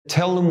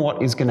tell them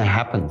what is going to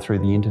happen through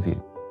the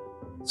interview.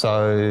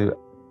 So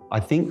I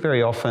think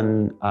very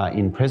often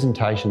in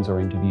presentations or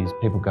interviews,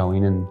 people go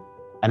in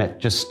and it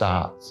just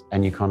starts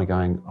and you're kind of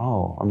going,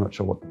 oh, I'm not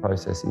sure what the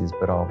process is,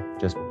 but I'll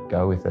just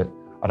go with it.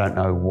 I don't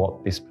know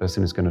what this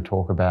person is going to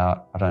talk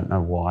about. I don't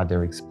know why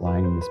they're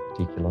explaining this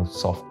particular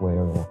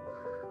software or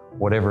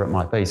whatever it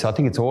might be. So I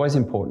think it's always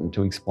important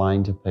to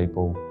explain to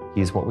people,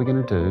 here's what we're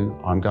going to do.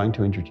 I'm going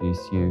to introduce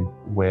you,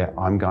 where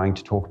I'm going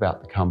to talk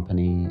about the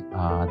company.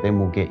 Then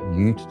we'll get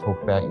you to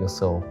talk about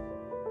yourself.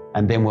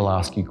 And then we'll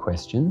ask you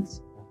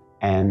questions.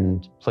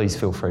 And please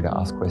feel free to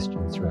ask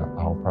questions throughout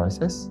the whole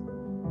process.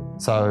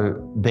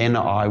 So then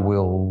I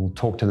will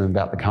talk to them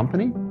about the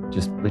company,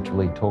 just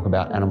literally talk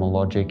about Animal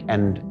Logic.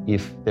 And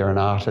if they're an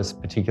artist,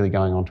 particularly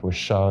going onto a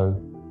show,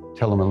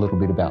 tell them a little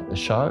bit about the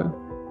show.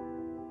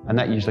 And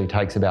that usually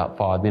takes about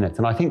 5 minutes.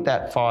 And I think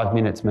that 5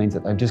 minutes means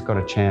that they've just got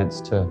a chance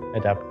to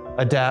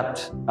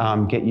adapt,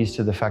 get used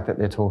to the fact that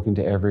they're talking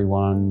to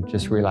everyone,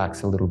 just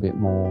relax a little bit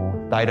more.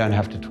 They don't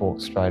have to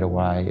talk straight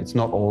away. It's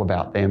not all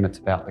about them, it's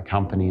about the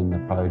company and the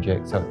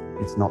project. So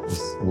it's not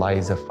this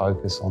laser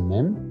focus on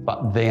them.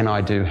 But then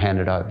I do hand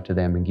it over to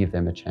them and give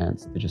them a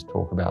chance to just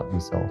talk about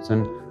themselves.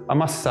 And I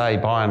must say,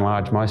 by and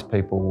large, most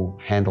people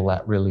handle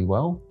that really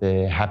well.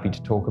 They're happy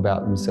to talk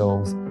about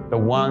themselves. The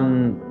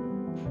one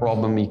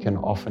problem you can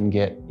often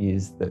get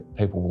is that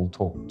people will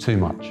talk too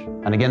much.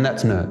 And again,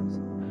 that's nerves.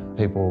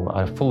 People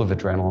are full of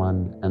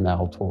adrenaline and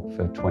they'll talk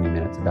for 20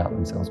 minutes about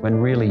themselves, when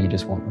really you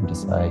just want them to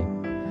say,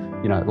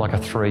 you know, like a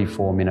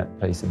 3-4 minute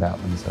piece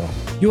about themselves.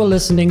 You are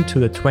listening to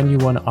the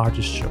 21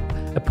 Artist Show,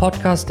 a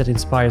podcast that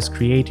inspires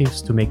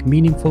creatives to make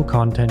meaningful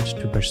content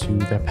to pursue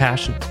their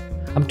passions.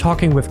 I'm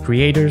talking with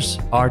creators,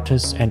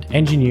 artists, and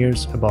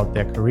engineers about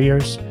their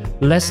careers,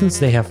 lessons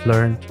they have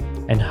learned,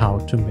 and how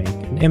to make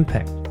an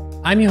impact.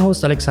 I'm your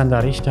host, Alexander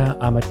Richter.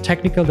 I'm a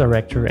technical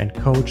director and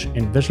coach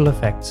in visual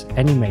effects,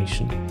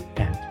 animation,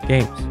 and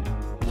games.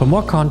 For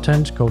more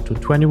content, go to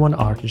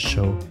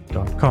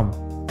 21artistshow.com.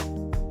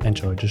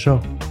 Enjoy the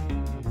show.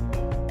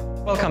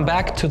 Welcome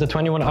back to the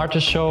 21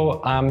 Artist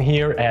Show. I'm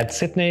here at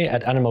Sydney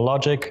at Animal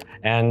Logic,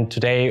 and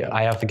today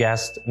I have the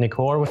guest Nick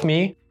Hore with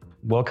me.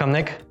 Welcome,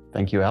 Nick.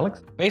 Thank you,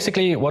 Alex.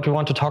 Basically, what we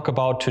want to talk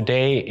about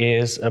today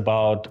is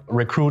about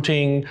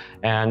recruiting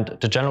and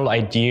the general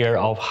idea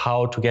of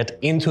how to get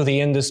into the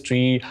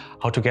industry,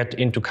 how to get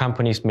into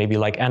companies maybe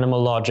like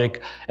Animal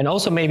Logic, and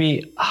also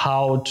maybe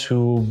how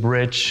to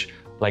bridge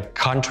like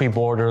country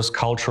borders,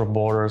 cultural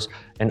borders,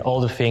 and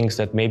all the things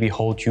that maybe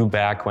hold you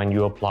back when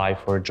you apply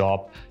for a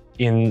job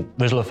in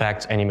visual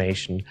effects,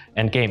 animation,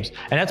 and games.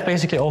 And that's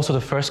basically also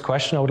the first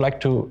question I would like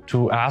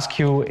to ask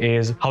you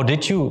is, how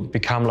did you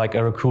become like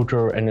a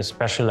recruiter, and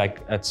especially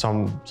like at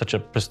such a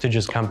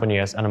prestigious company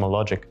as Animal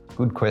Logic?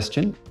 Good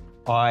question.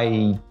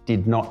 I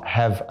did not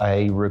have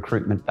a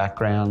recruitment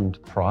background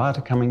prior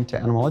to coming to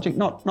Animal Logic,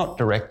 not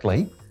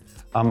directly.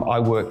 I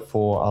worked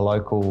for a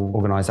local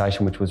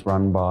organisation which was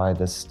run by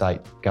the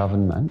state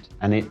government,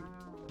 and it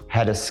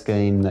had a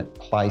scheme that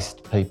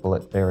placed people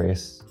at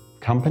various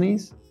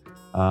companies.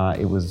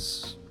 It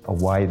was a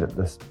way that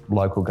the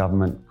local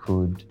government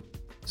could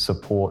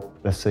support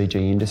the CG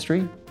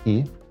industry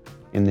here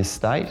in this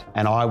state.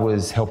 And I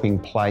was helping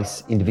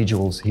place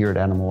individuals here at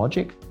Animal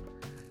Logic.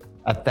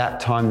 At that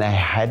time, they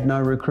had no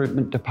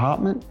recruitment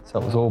department, so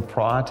it was all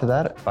prior to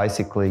that.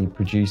 Basically,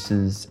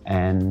 producers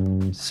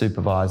and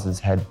supervisors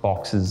had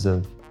boxes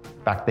of,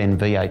 back then,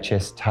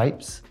 VHS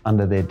tapes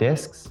under their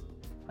desks,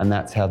 and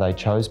that's how they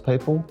chose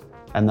people.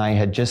 And they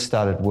had just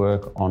started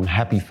work on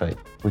Happy Feet,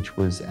 which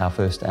was our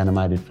first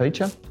animated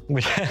feature.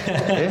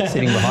 Yeah,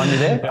 sitting behind me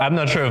there. I'm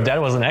not sure if that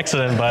was an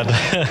accident, but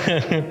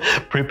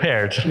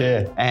prepared.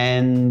 Yeah.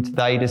 And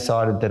they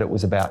decided that it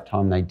was about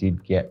time they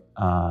did get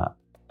a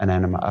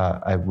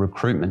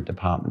recruitment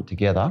department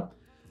together.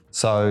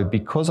 So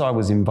because I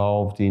was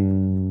involved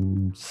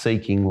in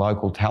seeking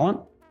local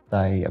talent,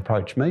 they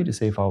approached me to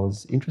see if I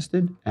was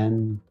interested.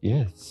 And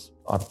yes,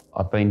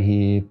 I've been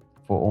here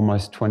for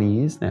almost 20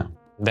 years now.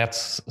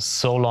 That's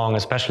so long,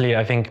 especially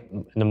I think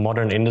in the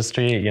modern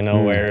industry, you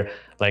know, where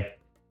like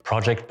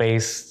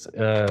project-based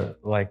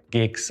like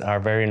gigs are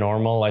very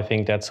normal. I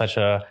think that's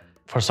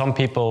for some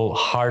people,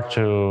 hard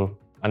to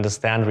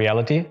understand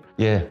reality.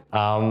 Yeah.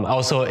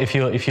 Also, if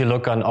you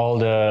look on all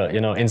the,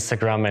 you know,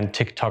 Instagram and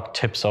TikTok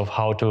tips of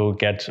how to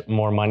get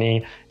more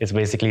money, it's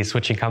basically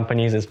switching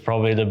companies is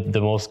probably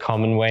the most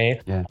common way.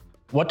 Yeah.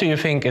 What do you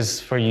think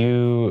is for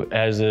you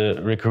as a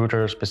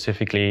recruiter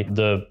specifically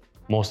the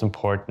most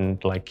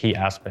important like key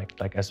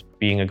aspect, like as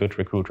being a good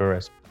recruiter,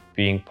 as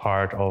being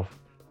part of,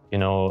 you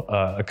know,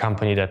 a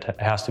company that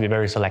has to be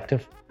very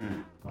selective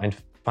and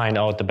find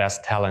out the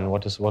best talent?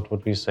 What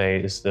would we say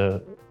is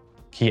the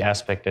key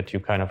aspect that you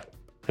kind of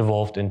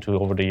evolved into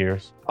over the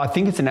years? I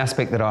think it's an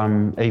aspect that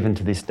even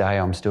to this day,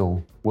 I'm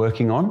still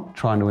working on,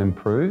 trying to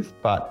improve,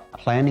 but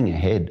planning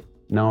ahead,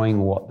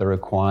 knowing what the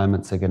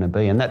requirements are going to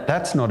be. And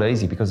that's not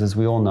easy because, as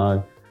we all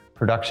know,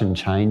 production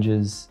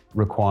changes,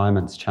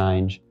 requirements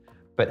change.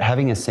 But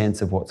having a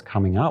sense of what's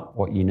coming up,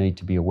 what you need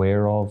to be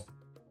aware of,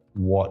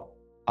 what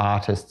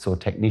artists or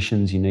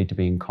technicians you need to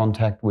be in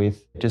contact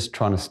with. Just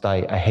trying to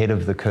stay ahead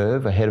of the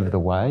curve, ahead of the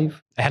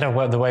wave. Ahead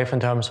of the wave in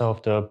terms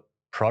of the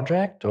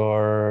project,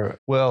 or?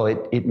 Well,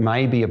 it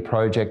may be a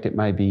project, it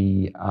may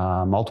be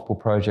multiple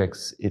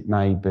projects, it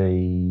may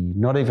be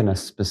not even a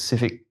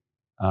specific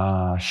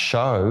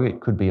show, it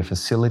could be a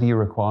facility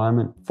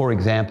requirement. For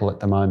example, at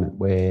the moment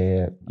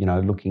we're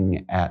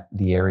looking at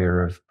the area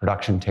of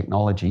production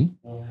technology,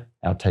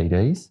 our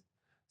TDs.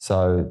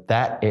 So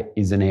that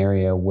is an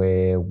area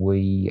where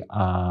we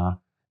are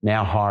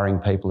now hiring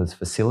people as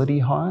facility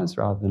hires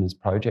rather than as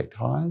project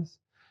hires.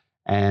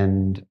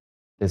 And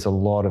there's a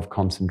lot of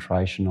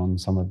concentration on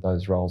some of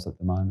those roles at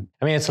the moment.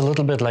 I mean, it's a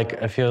little bit like,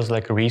 it feels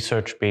like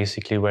research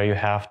basically, where you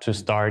have to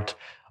start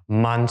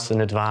months in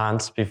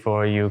advance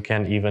before you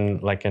can even,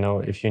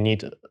 if you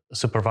need a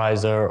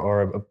supervisor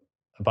or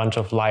a bunch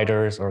of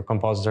lighters or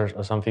compositors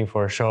or something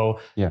for a show,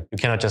 you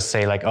cannot just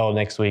say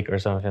next week or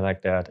something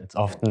like that. It's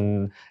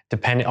often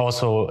depending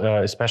also,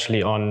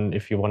 especially on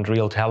if you want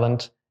real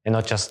talent and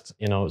not just,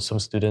 some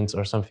students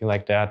or something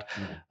like that.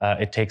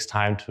 It takes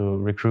time to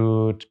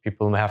recruit.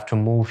 People have to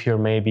move here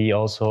maybe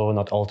also.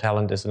 Not all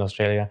talent is in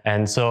Australia.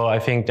 And so I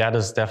think that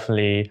is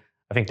definitely,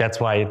 that's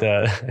why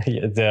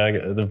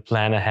the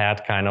plan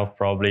ahead kind of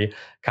probably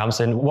comes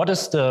in. What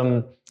is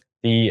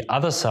the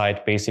other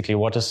side, basically?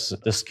 What is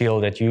the skill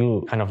that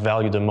you kind of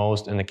value the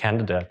most in a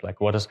candidate? Like,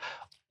 what is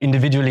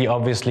individually,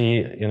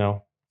 obviously,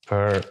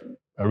 per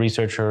a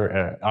researcher,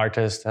 an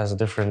artist has a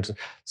different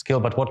skill,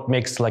 but what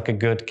makes like a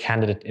good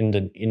candidate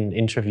in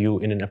interview,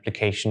 in an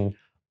application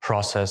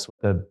process?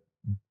 The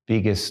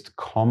biggest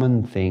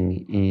common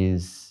thing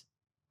is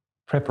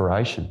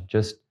preparation,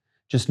 just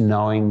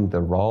knowing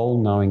the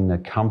role, knowing the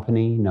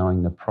company,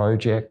 knowing the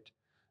project,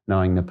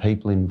 knowing the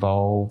people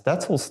involved.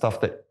 That's all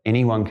stuff that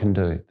anyone can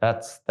do.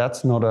 That's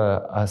not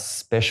a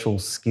special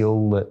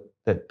skill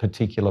that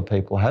particular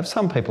people have.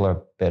 Some people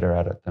are better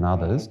at it than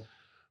others,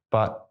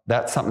 but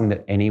that's something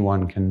that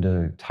anyone can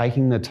do.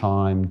 Taking the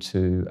time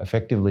to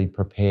effectively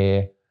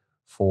prepare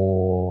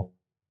for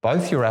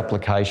both your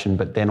application,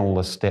 but then all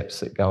the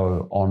steps that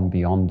go on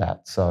beyond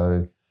that.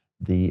 So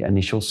the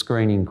initial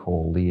screening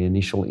call, the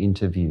initial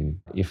interview,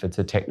 if it's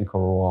a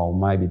technical role,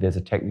 maybe there's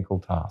a technical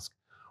task.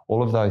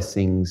 All of those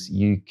things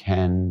you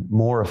can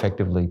more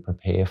effectively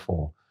prepare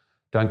for.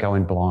 Don't go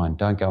in blind.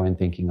 Don't go in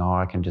thinking,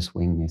 I can just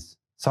wing this.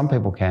 Some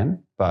people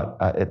can, but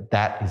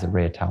that is a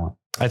rare talent.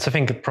 It's, I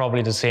think,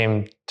 probably the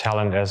same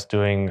talent as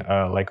doing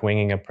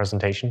winging a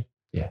presentation.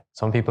 Yeah.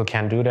 Some people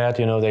can do that.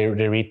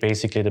 They read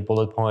basically the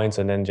bullet points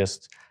and then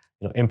just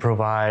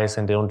improvise,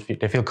 and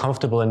they feel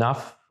comfortable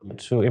enough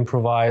to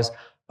improvise.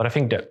 But I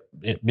think that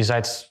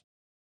besides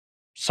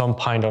some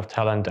kind of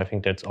talent, I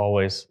think that's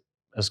always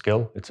a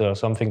skill. It's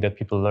something that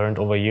people learned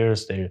over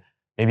years. They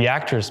maybe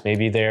actors,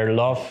 maybe their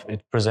love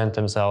it present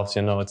themselves.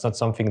 It's not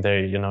something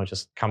they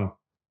just come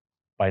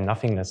by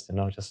nothingness.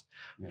 Just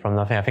from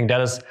nothing. I think that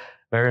is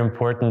very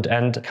important,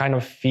 and kind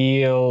of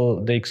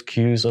feel the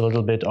excuse a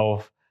little bit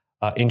of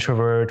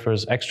introvert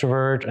versus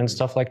extrovert and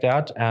stuff like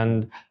that.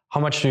 And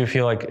how much do you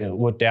feel like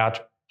would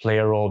that play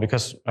a role?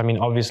 Because I mean,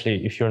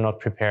 obviously, if you're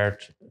not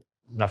prepared,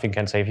 nothing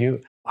can save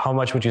you. How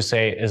much would you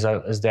say is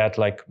that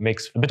like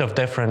makes a bit of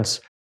difference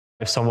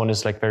if someone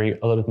is like a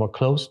little bit more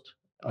closed,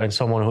 and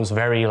someone who's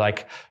very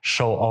like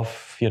show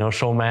off,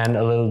 showman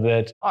a little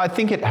bit? I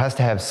think it has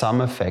to have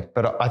some effect,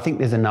 but I think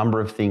there's a number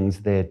of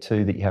things there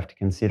too that you have to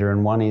consider.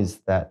 And one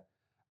is that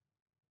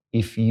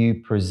if you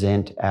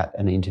present at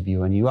an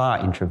interview and you are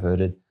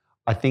introverted,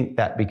 I think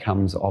that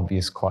becomes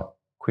obvious quite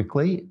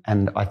quickly.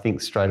 And I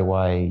think straight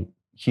away,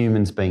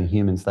 humans being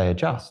humans, they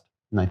adjust.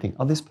 And they think,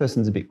 this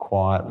person's a bit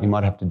quiet. You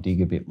might have to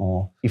dig a bit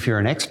more. If you're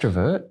an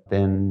extrovert,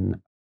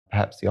 then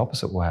perhaps the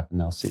opposite will happen.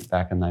 They'll sit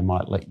back and they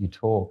might let you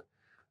talk.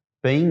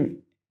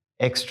 Being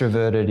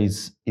extroverted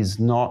is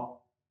not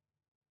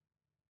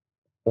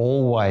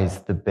always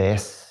the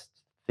best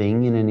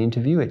thing in an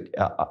interview.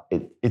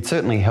 It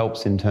certainly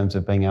helps in terms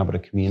of being able to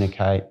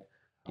communicate,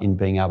 in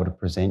being able to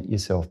present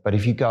yourself. But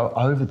if you go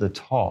over the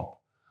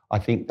top, I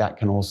think that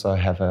can also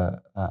have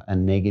a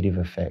negative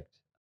effect,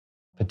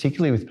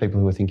 particularly with people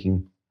who are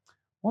thinking,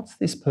 what's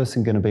this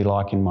person going to be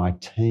like in my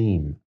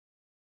team?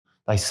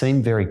 They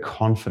seem very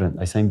confident.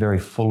 They seem very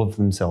full of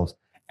themselves.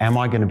 Am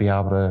I going to be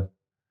able to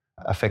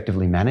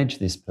effectively manage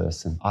this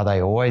person? Are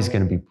they always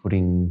going to be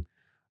putting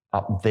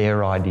up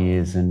their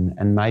ideas and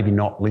maybe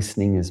not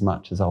listening as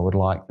much as I would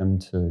like them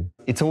to?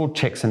 It's all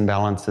checks and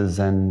balances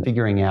and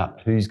figuring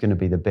out who's going to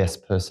be the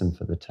best person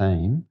for the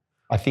team.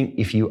 I think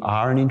if you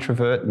are an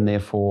introvert and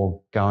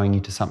therefore going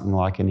into something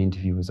like an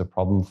interview is a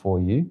problem for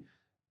you,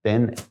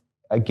 then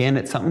again,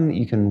 it's something that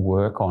you can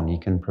work on, you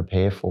can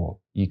prepare for.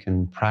 You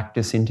can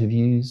practice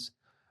interviews.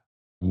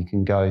 You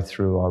can go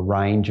through a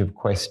range of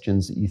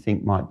questions that you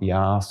think might be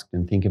asked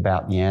and think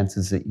about the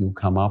answers that you'll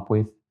come up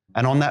with.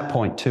 And on that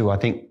point too, I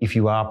think if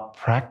you are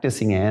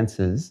practicing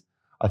answers,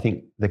 I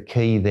think the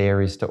key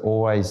there is to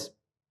always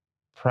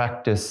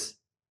practice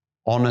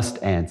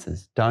honest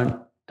answers. Don't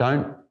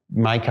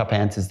make up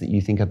answers that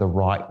you think are the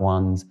right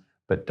ones,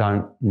 but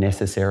don't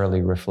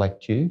necessarily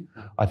reflect you.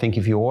 I think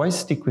if you always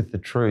stick with the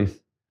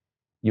truth,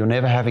 You're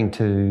never having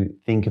to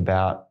think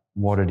about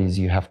what it is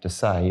you have to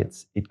say.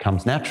 It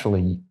comes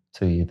naturally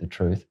to you, the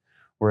truth.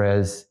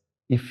 Whereas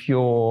if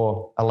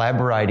you're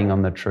elaborating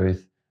on the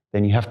truth,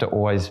 then you have to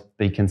always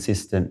be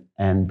consistent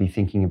and be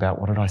thinking about,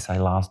 what did I say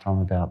last time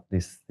about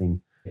this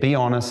thing? Be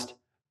honest,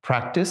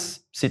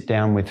 practice, sit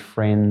down with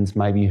friends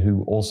maybe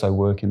who also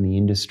work in the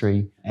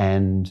industry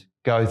and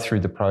go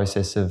through the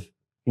process of,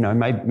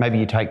 maybe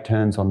you take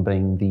turns on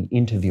being the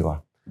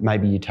interviewer.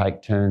 Maybe you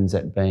take turns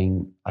at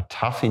being a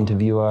tough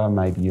interviewer.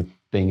 Maybe you're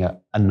being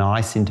a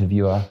nice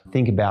interviewer.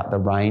 Think about the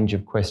range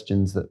of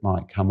questions that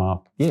might come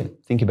up. Yeah,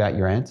 think about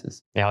your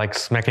answers. Yeah, like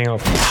smacking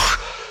up.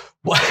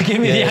 Give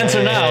me the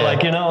answer now.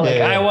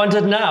 I want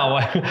it now.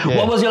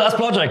 What was your last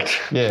project?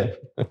 Yeah.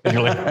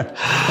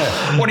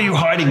 What are you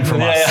hiding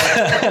from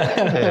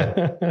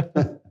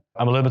us?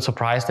 I'm a little bit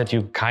surprised that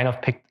you kind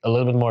of picked a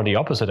little bit more the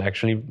opposite,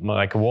 actually,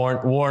 like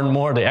warn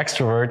more the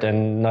extrovert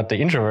and not the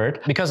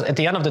introvert. Because at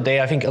the end of the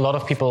day, I think a lot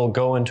of people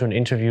go into an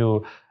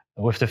interview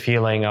with the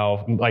feeling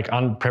of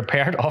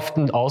unprepared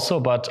often also,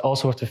 but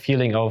also with the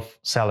feeling of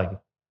selling.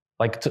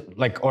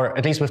 Or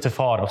at least with the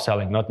thought of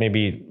selling, not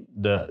maybe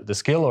the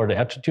skill or the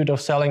attitude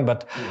of selling,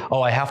 but,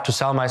 I have to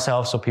sell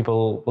myself so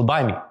people will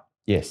buy me.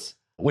 Yes.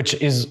 Which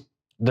is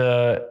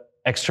the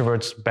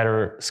extrovert's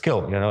better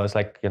skill. It's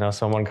like,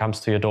 someone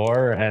comes to your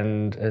door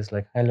and is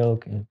like, hello,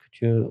 could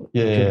you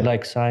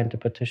sign the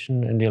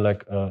petition? And you're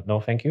like, no,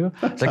 thank you.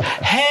 It's like,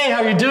 hey,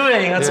 how are you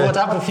doing? What's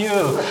up with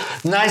you?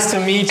 Nice to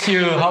meet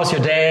you. How's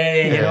your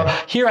day?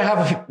 Here I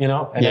have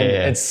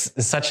it's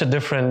such a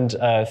different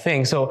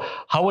thing. So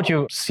how would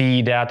you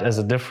see that as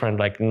a different,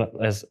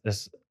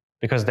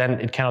 because then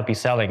it cannot be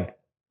selling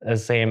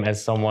as same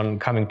as someone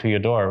coming to your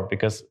door,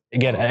 because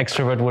again, an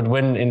extrovert would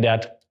win in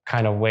that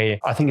kind of way.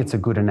 I think it's a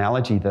good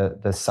analogy,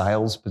 the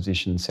sales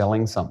position,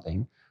 selling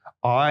something.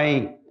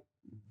 I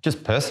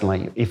just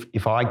personally,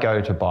 if I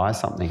go to buy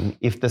something,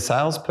 if the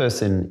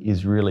salesperson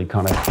is really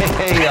kind of,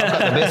 hey, I've got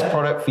the best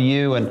product for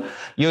you and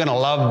you're going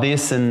to love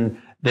this and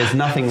there's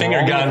nothing wrong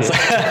with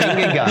it.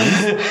 Finger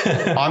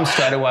guns. I'm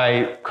straight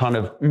away kind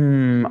of,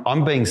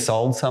 I'm being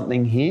sold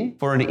something here.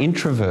 For an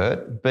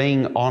introvert,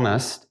 being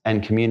honest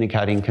and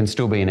communicating can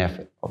still be an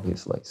effort,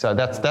 obviously. So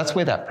that's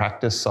where that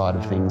practice side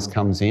of things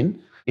comes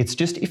in. It's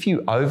just if you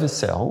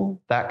oversell,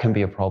 that can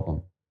be a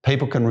problem.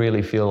 People can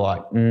really feel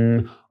like,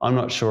 I'm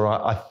not sure,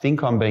 I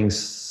think I'm being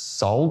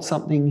sold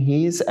something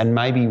here, and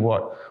maybe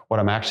what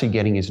I'm actually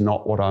getting is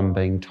not what I'm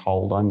being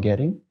told I'm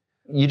getting.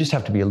 You just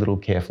have to be a little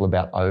careful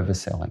about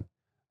overselling.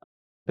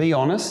 Be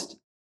honest,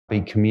 be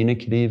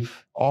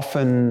communicative.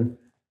 Often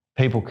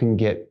people can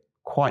get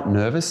quite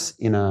nervous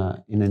in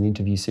an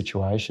interview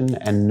situation,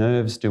 and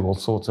nerves do all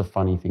sorts of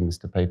funny things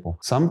to people.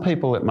 Some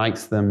people, it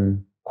makes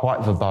them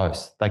quite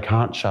verbose. They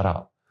can't shut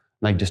up.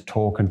 They just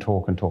talk and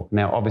talk and talk.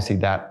 Now, obviously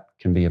that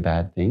can be a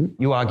bad thing.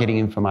 You are getting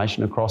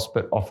information across,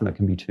 but often it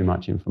can be too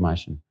much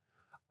information.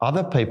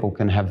 Other people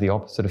can have the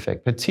opposite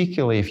effect,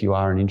 particularly if you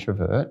are an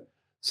introvert.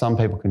 Some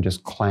people can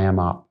just clam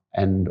up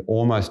and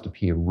almost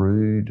appear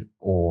rude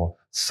or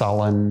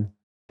sullen.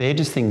 They're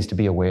just things to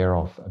be aware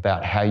of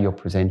about how you're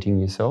presenting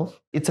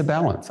yourself. It's a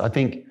balance. I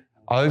think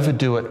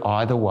overdo it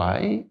either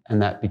way,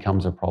 and that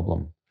becomes a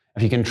problem.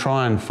 If you can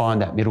try and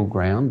find that middle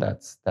ground,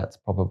 that's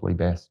probably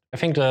best. I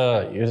think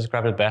you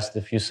describe it best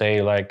if you say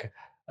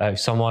if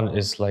someone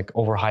is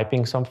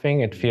overhyping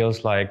something, it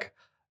feels like,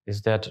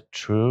 is that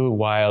true?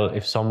 While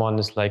if someone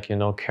is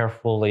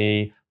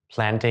carefully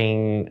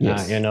planting,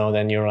 yes.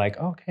 Then you're like,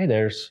 okay,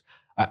 there's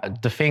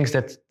the things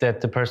that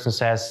the person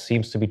says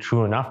seems to be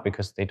true enough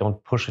because they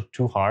don't push it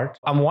too hard.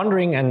 I'm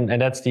wondering, and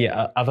that's the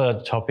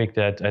other topic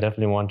that I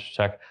definitely want to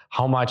check,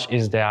 how much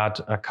is that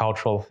a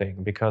cultural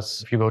thing?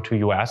 Because if you go to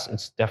US,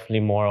 it's definitely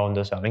more on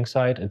the selling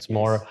side. It's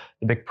more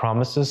the big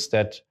promises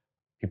that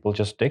people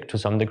just stick to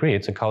some degree.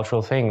 It's a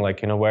cultural thing,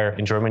 where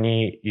in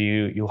Germany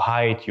you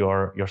hide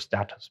your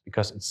status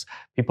because it's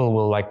people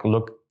will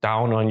look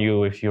down on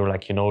you if you're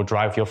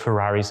drive your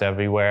Ferraris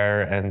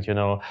everywhere and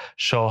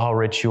show how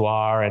rich you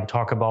are and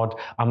talk about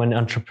I'm an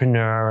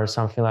entrepreneur or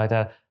something like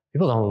that.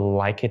 People don't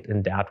like it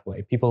in that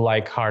way. People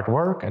like hard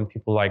work and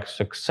people like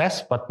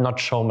success, but not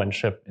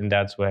showmanship in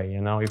that way.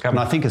 And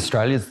I think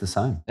Australia's the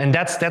same. And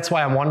that's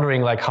why I'm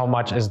wondering, how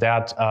much is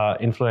that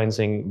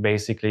influencing,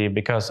 basically?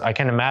 Because I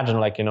can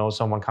imagine,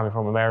 someone coming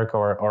from America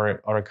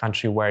or a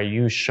country where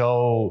you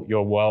show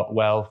your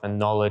wealth and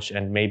knowledge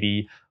and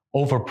maybe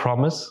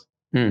overpromise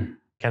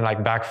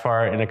can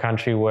backfire in a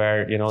country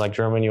where like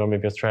Germany or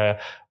maybe Australia,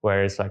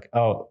 where it's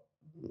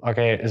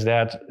okay, is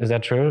that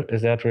true?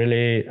 Is that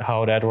really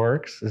how that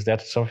works? Is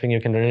that something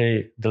you can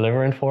really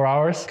deliver in 4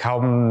 hours? How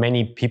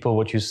many people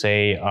would you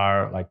say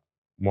are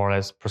more or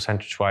less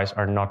percentage-wise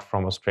are not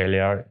from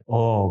Australia?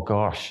 Oh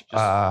gosh,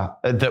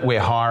 that we're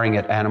hiring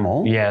at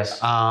Animal. Yes.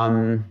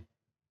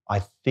 I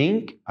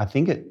think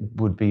it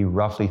would be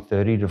roughly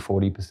 30 to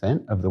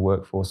 40% of the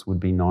workforce would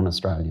be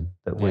non-Australian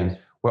that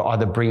we're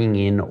either bringing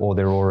in or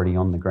they're already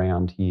on the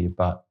ground here,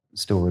 but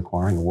still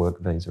requiring a work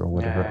visa or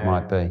whatever it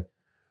might be.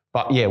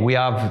 But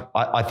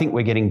I think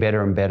we're getting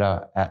better and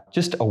better at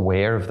just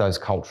aware of those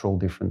cultural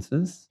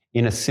differences.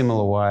 in a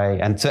similar way.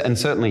 And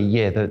certainly,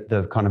 yeah,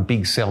 the kind of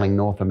big selling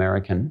North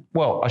American,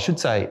 well, I should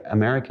say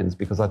Americans,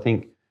 because I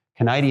think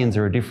Canadians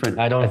are a different...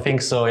 I don't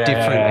think so, yeah.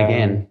 Different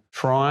again.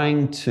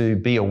 Trying to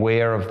be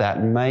aware of that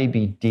and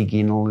maybe dig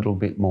in a little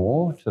bit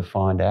more to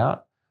find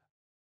out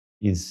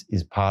is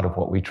part of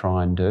what we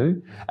try and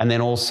do. And then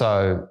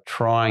also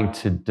trying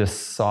to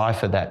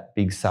decipher that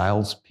big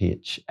sales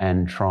pitch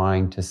and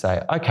trying to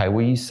say, okay,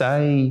 well, you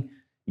say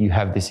you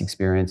have this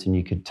experience and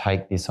you could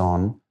take this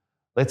on.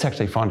 Let's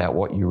actually find out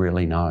what you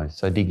really know.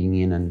 So digging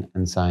in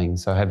and saying,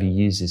 so have you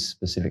used this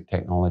specific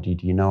technology?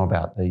 Do you know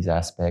about these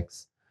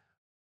aspects?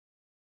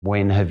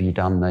 When have you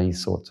done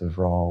these sorts of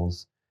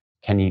roles?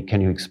 Can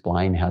you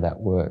explain how that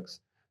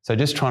works? So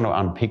just trying to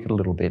unpick it a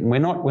little bit. And we're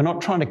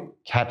not trying to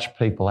catch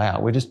people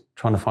out. We're just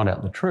trying to find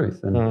out the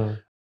truth. And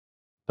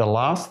the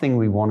last thing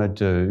we want to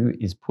do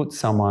is put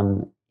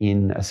someone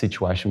in a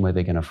situation where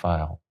they're going to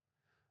fail.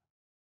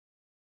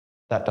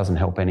 That doesn't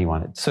help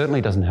anyone. It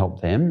certainly doesn't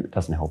help them. It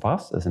doesn't help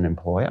us as an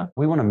employer.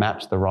 We want to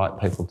match the right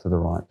people to the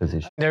right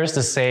position. There's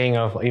the saying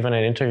of, even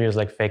in interviews,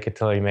 like fake it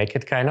till you make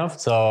it, kind of.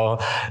 So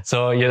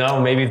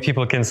maybe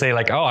people can say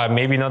like, oh, I'm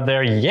maybe not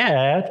there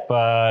yet,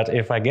 but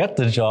if I get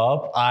the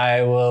job,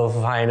 I will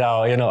find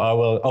out, I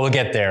will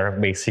get there,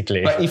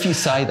 basically. But if you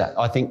say that,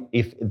 I think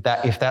if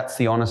that's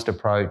the honest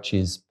approach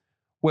is,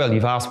 well,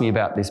 you've asked me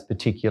about this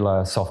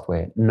particular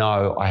software.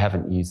 No, I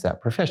haven't used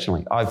that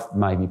professionally. I've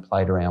maybe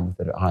played around with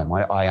it at home.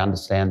 I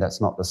understand that's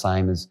not the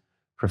same as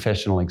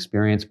professional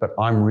experience, but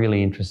I'm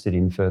really interested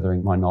in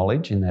furthering my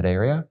knowledge in that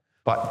area.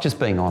 But just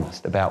being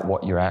honest about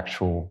what your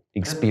actual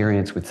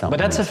experience with something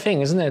But that's is. the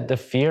thing, isn't it? The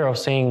fear of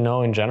saying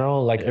no in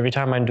general. Like every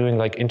time I'm doing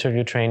like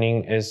interview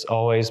training is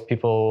always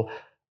people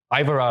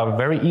either are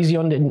very easy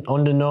on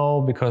the no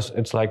because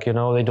it's like, they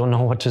don't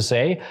know what to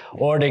say,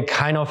 or they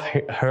kind of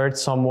heard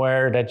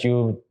somewhere that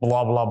you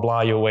blah, blah, blah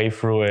your way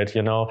through it,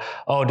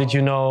 Oh, did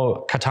you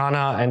know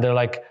Katana? And they're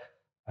like,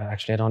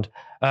 actually, I don't.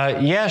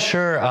 Yeah,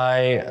 sure.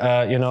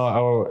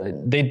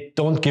 They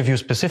don't give you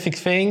specific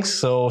things.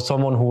 So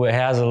someone who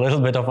has a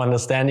little bit of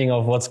understanding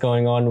of what's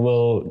going on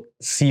will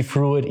see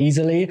through it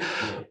easily.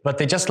 But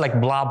they just like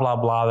blah, blah,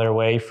 blah their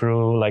way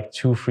through like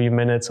 2-3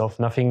 minutes of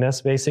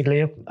nothingness,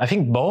 basically. I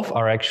think both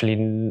are actually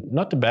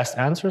not the best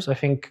answers. I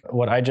think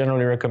what I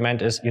generally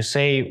recommend is you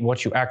say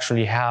what you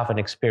actually have and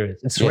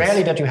experience. It's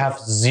rarely that you have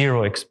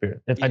zero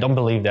experience. I don't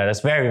believe that.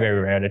 It's very, very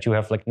rare that you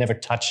have like never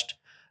touched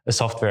a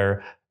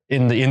software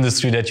in the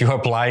industry that you're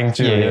applying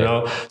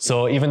to,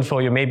 So even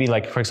for you, maybe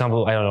like, for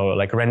example, I don't know,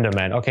 like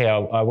RenderMan. Okay,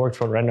 I worked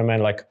for RenderMan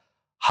like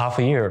half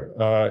a year.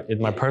 In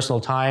my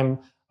personal time,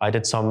 I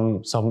did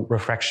some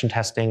refraction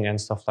testing and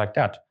stuff like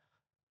that,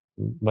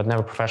 but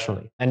never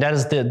professionally. And that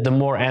is the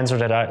more answer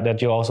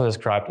that you also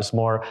described is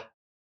more,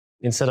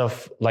 instead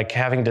of like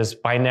having this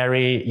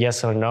binary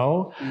yes or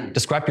no,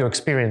 describe your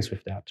experience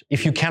with that.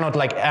 If you cannot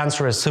like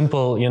answer a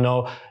simple,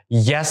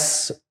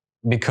 yes,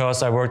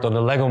 because I worked on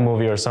the Lego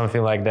movie or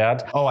something like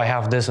that. Oh, I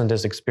have this and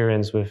this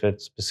experience with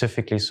it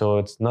specifically. So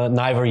it's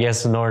neither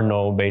yes nor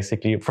no,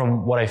 basically,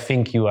 from what I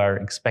think you are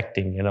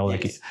expecting.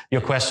 Like your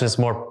question is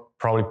more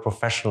probably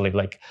professionally,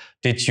 like,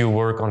 did you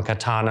work on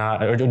Katana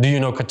or do you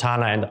know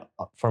Katana? And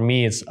for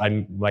me,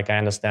 I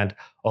understand,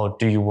 oh,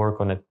 do you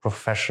work on it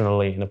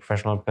professionally in a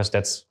professional, because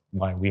that's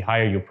why we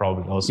hire you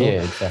probably also.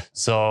 Yeah, exactly.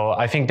 So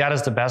I think that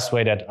is the best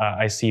way that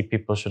I see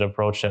people should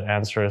approach that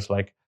answer is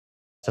like,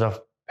 instead of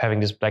having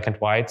this black and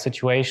white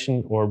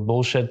situation or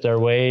bullshit their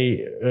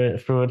way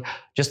through it,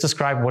 just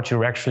describe what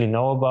you actually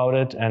know about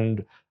it.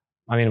 And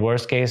I mean,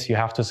 worst case, you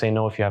have to say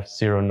no if you have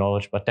zero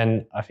knowledge, but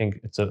then I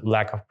think it's a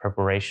lack of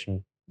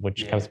preparation,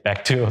 which comes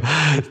back to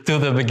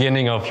the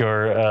beginning of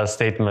your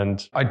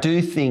statement. I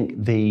do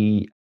think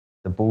the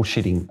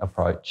bullshitting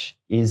approach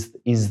is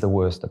the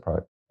worst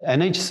approach.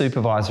 And each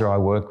supervisor I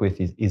work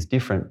with is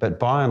different, but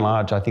by and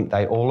large, I think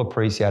they all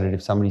appreciate it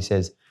if somebody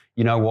says,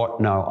 you know what,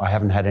 no, I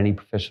haven't had any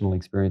professional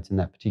experience in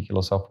that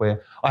particular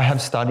software. I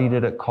have studied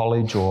it at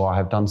college or I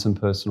have done some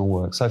personal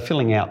work. So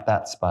filling out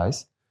that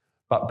space,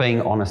 but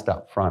being honest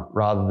up front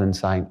rather than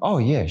saying, oh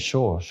yeah,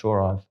 sure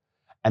I've,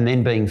 and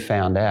then being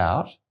found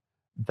out,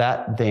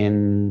 that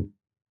then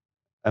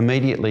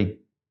immediately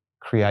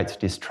creates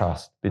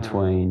distrust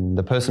between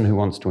the person who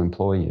wants to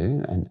employ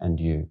you and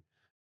you.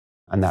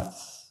 And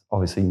that's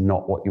obviously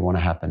not what you want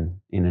to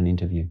happen in an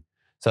interview.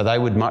 So they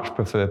would much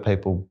prefer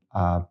people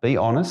be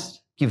honest,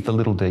 give the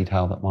little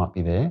detail that might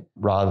be there,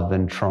 rather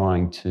than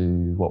trying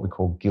to what we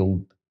call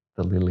gild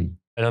the lily.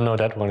 I don't know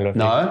that one.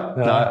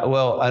 No.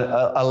 Well,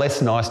 a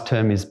less nice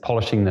term is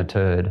polishing the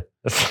turd.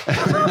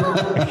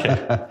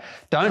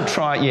 Don't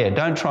try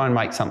and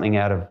make something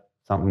out of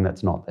something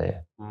that's not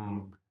there,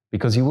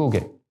 because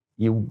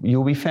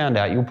you'll be found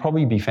out. You'll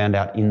probably be found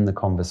out in the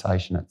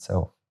conversation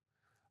itself.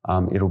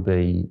 It'll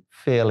be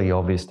fairly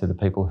obvious to the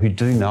people who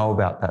do know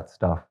about that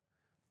stuff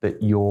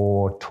that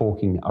you're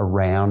talking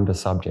around a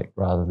subject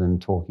rather than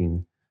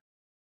talking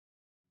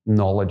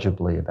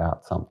knowledgeably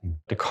about something.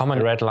 The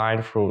common red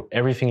line through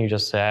everything you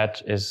just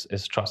said is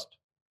trust.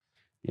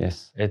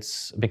 Yes.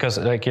 It's because,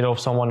 like,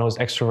 someone who's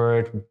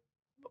extrovert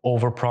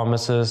over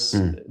promises,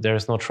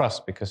 there's no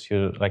trust, because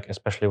you, like,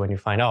 especially when you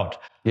find out.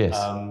 Yes.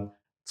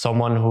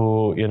 Someone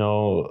who,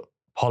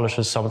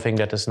 polishes something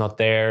that is not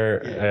there,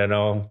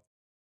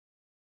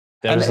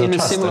 And in a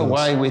trust. similar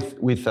way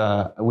with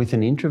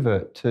an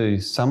introvert too,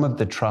 some of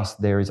the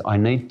trust there is I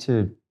need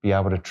to be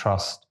able to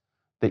trust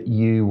that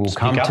you will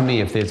come to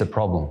me if there's a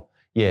problem.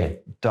 Yeah,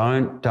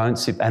 don't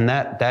sit. And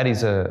that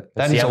is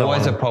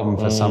always a problem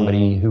for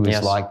somebody who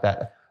is like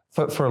that.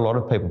 For a lot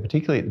of people,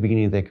 particularly at the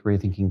beginning of their career,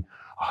 thinking,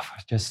 if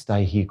I just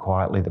stay here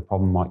quietly, the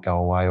problem might go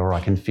away, or I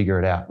can figure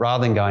it out.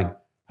 Rather than going,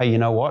 hey, you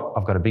know what?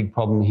 I've got a big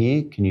problem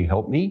here. Can you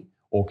help me?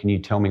 Or can you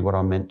tell me what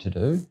I'm meant to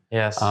do?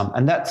 Yes.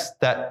 And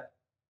that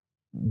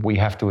we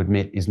have to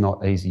admit is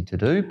not easy to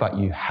do, but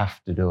you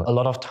have to do it. A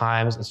lot of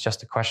times it's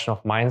just a question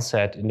of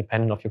mindset,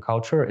 independent of your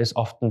culture, is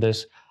often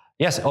this.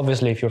 Yes,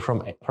 obviously, if you're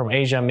from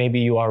Asia, maybe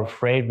you are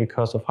afraid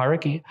because of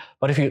hierarchy.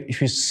 But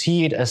if you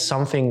see it as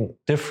something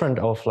different,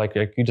 of like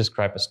you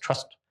describe as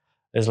trust,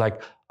 is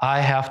like, I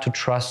have to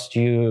trust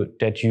you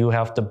that you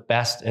have the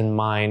best in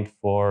mind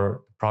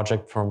for the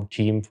project, for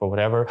team, for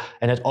whatever.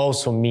 And it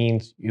also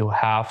means you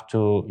have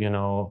to,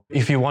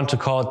 if you want to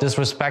call it,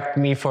 disrespect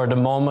me for the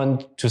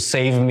moment to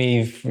save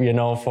me,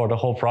 for the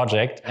whole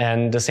project.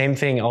 And the same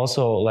thing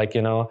also, like,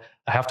 I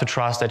have to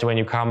trust that when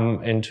you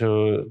come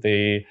into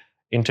the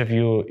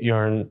interview,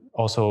 you're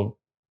also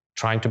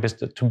trying to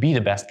be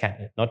the best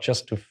candidate, not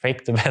just to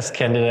fake the best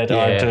candidate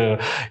or to,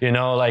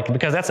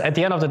 because that's at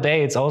the end of the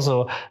day, it's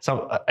also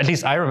at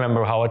least I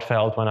remember how it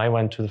felt when I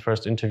went to the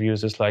first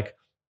interviews. It's like,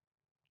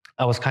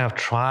 I was kind of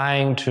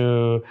trying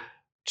to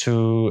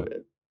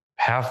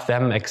have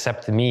them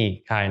accept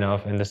me kind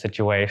of in the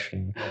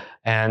situation.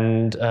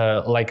 And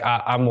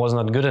I was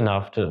not good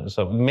enough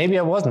so maybe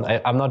I wasn't,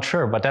 I'm not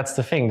sure, but that's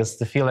the thing. That's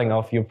the feeling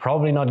of you're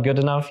probably not good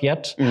enough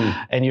yet.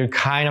 And you're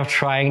kind of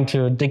trying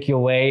to dig your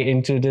way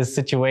into this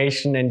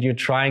situation, and you're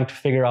trying to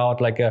figure out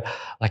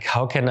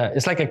how can I,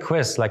 it's like a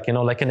quiz, like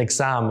an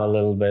exam a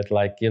little bit,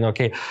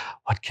 okay,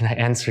 what can I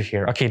answer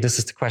here? Okay, this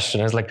is the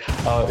question. It's like,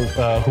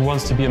 who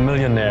wants to be a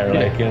millionaire?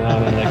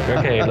 And like,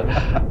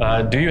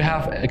 okay, do you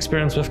have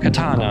experience with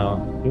katana?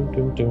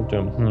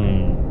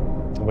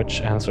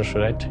 Which answer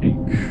should I take?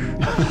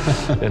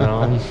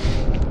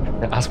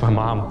 Ask my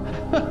mom.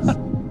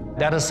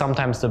 That is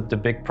sometimes the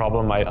big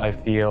problem. I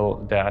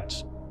feel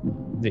that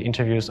the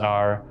interviews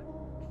are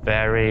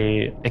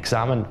very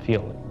exam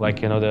feeling,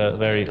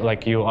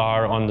 you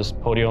are on this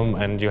podium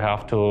and you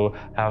have to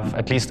have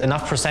at least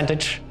enough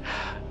percentage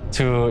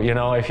to,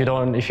 if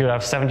you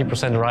have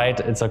 70% right,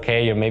 it's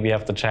okay, you maybe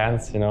have the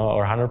chance,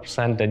 or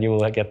 100%, then you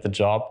will get the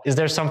job. Is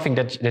there something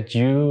that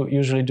you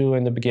usually do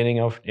in the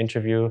beginning of an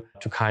interview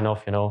to kind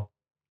of,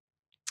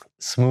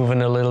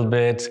 smoothen a little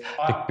bit,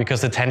 because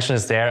the tension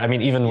is there? I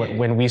mean, even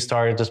when we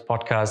started this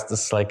podcast,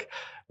 it's like,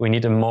 we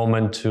need a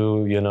moment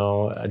to,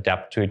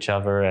 adapt to each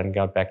other and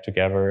get back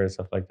together and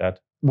stuff like that.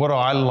 What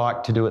I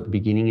like to do at the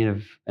beginning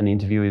of an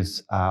interview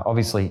is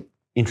obviously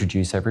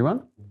introduce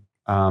everyone.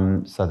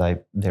 So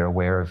they're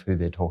aware of who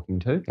they're talking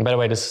to. And by the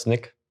way, this is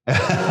Nick.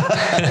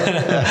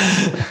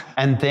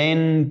 And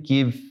then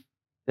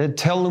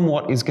tell them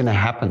what is going to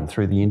happen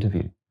through the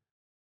interview.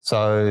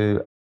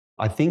 So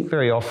I think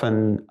very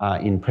often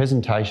in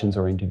presentations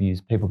or interviews,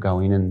 people go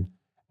in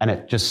and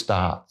it just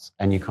starts,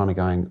 and you're kind of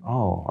going,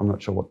 I'm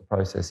not sure what the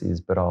process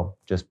is, but I'll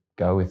just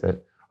go with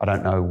it. I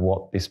don't know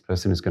what this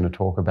person is going to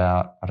talk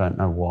about. I don't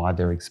know why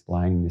they're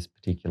explaining this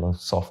particular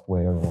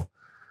software or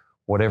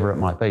whatever it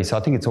might be. So I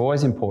think it's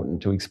always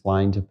important to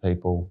explain to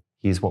people,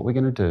 here's what we're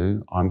going to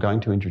do. I'm going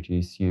to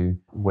introduce you,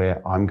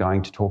 where I'm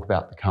going to talk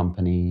about the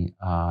company.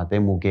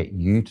 Then we'll get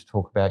you to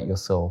talk about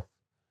yourself,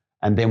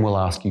 and then we'll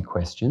ask you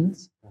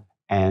questions.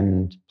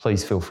 And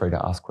please feel free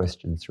to ask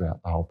questions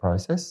throughout the whole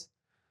process.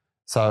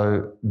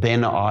 So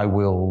then I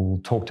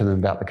will talk to them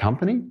about the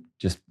company,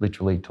 just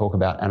literally talk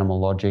about Animal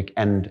Logic.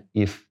 And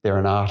if they're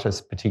an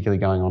artist, particularly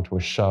going onto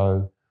a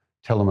show,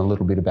 tell them a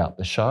little bit about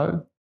the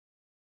show.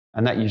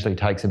 And that usually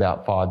takes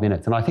about 5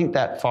 minutes. And I think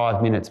that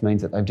 5 minutes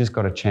means that they've just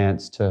got a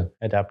chance to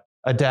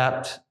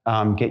adapt,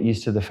 get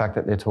used to the fact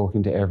that they're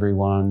talking to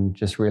everyone,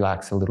 just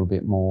relax a little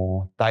bit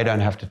more. They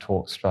don't have to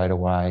talk straight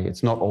away.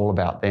 It's not all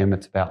about them,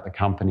 it's about the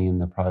company and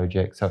the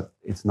project. So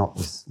it's not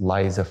this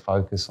laser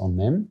focus on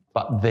them.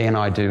 But then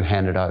I do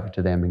hand it over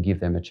to them and give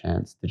them a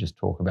chance to just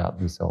talk about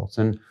themselves.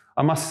 And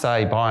I must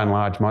say, by and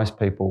large, most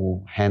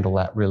people handle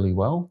that really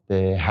well.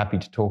 They're happy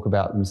to talk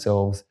about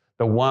themselves.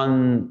 The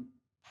one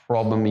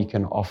problem you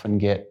can often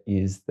get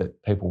is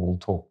that people will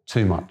talk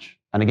too much.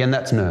 And again,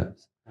 that's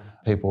nerves.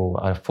 People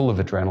are full of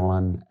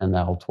adrenaline and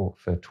they'll talk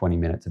for 20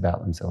 minutes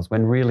about themselves,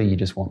 when really you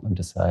just want them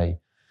to say,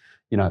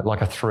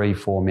 like a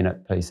 3-4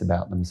 minute piece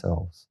about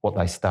themselves, what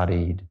they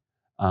studied,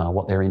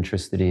 what they're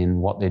interested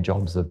in, what their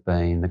jobs have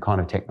been, the kind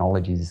of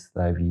technologies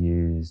they've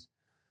used,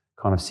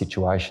 kind of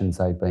situations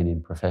they've been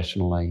in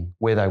professionally,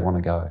 where they want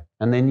to go.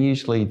 And then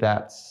usually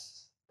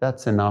that's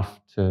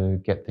enough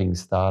to get things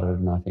started.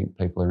 And I think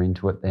people are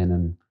into it then,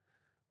 and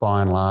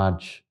by and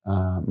large,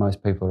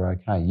 most people are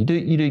okay. You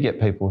do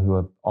get people who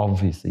are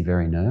obviously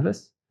very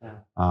nervous,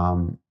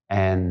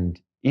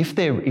 and If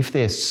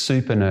they're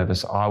super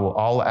nervous,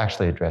 I'll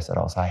actually address it.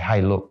 I'll say,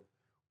 hey, look,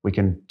 we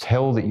can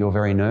tell that you're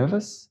very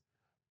nervous.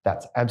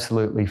 That's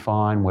absolutely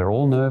fine. We're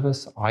all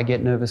nervous. I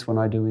get nervous when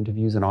I do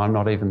interviews, and I'm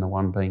not even the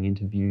one being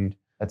interviewed.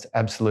 That's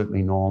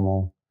absolutely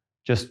normal.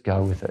 Just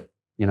go with it.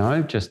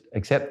 Just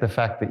accept the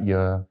fact that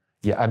you're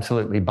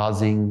absolutely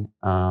buzzing,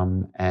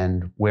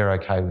 and we're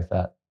okay with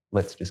that.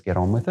 Let's just get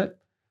on with it.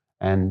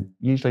 And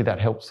usually that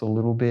helps a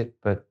little bit,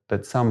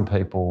 but some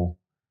people,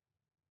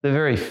 they're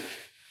very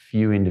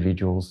few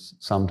individuals,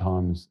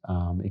 sometimes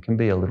it can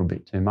be a little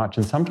bit too much.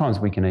 And sometimes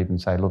we can even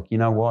say, look, you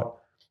know what?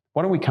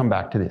 Why don't we come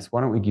back to this?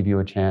 Why don't we give you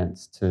a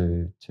chance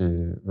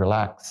to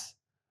relax?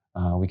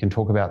 We can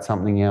talk about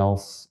something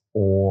else,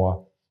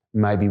 or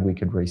maybe we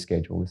could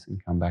reschedule this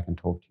and come back and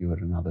talk to you at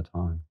another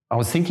time. I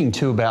was thinking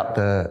too about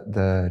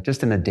the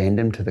just an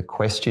addendum to the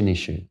question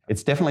issue.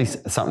 It's definitely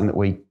something that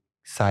we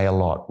say a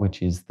lot,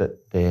 which is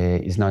that there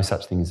is no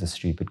such thing as a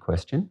stupid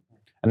question.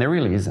 And there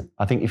really isn't.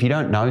 I think if you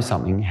don't know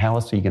something, how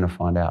else are you going to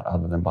find out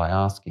other than by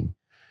asking?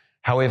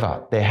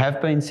 However, there have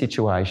been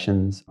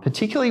situations,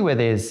 particularly where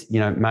there's,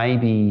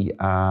 maybe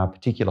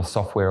particular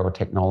software or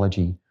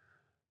technology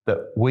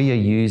that we are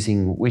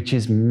using, which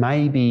is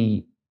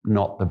maybe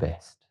not the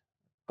best,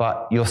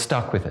 but you're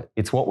stuck with it.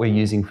 It's what we're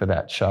using for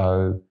that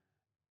show,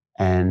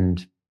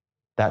 and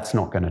that's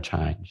not going to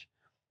change.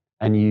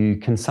 And you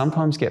can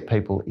sometimes get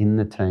people in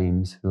the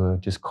teams who are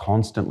just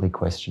constantly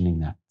questioning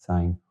that,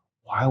 saying,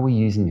 why are we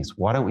using this?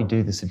 Why don't we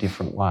do this a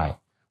different way?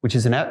 Which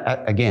is,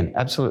 again,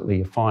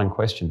 absolutely a fine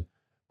question.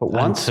 But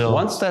once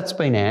that's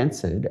been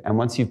answered, and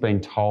once you've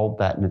been told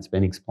that and it's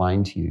been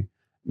explained to you,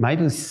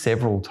 maybe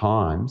several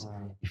times,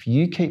 if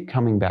you keep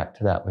coming back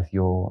to that with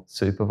your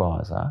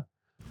supervisor,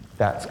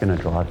 that's going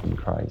to drive them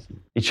crazy.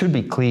 It should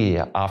be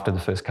clear after the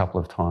first couple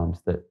of times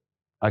that,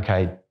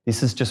 okay,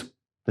 this is just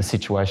the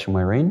situation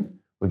we're in.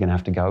 We're going to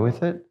have to go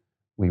with it.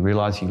 We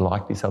realise you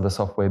like this other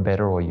software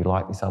better, or you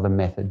like this other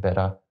method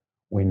better.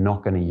 We're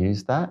not going to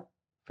use that.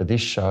 For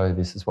this show,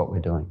 this is what we're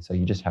doing. So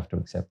you just have to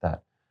accept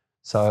that.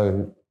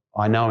 So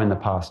I know in the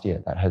past,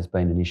 that has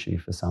been an issue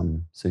for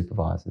some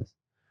supervisors.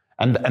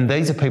 And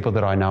these are people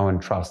that I know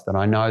and trust, and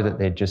I know that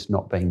they're just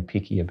not being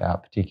picky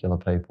about particular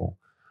people.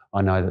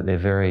 I know that they're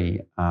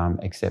very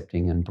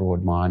accepting and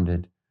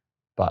broad-minded,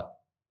 but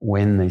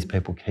when these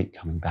people keep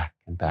coming back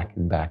and back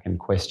and back and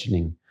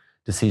questioning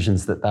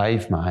decisions that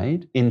they've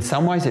made, in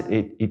some ways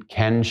it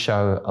can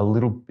show a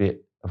little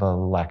bit of a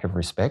lack of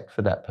respect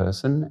for that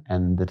person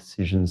and the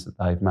decisions that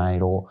they've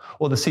made, or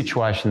the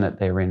situation that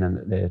they're in and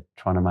that they're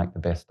trying to make the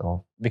best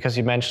of. Because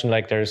you mentioned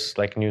there's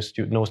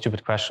no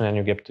stupid question, and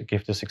you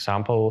give this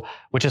example,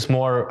 which is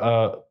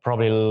more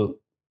probably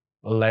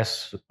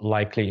less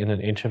likely in an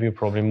interview,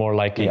 probably more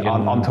likely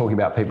I'm talking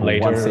about people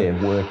later. Once they're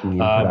working in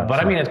production.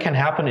 But I mean, it can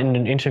happen in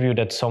an interview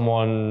that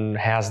someone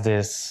has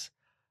this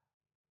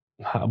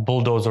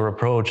bulldozer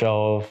approach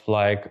of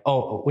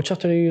oh, which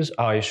software do you use?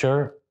 Oh, are you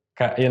sure?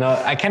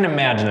 I can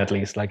imagine at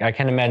least, I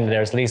can imagine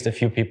there's at least a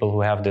few people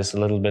who have this a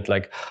little bit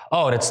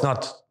oh, that's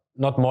not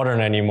modern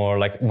anymore.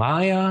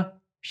 Maya,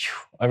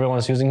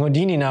 everyone's using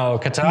Houdini now, or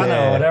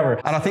Katana, or whatever.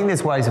 And I think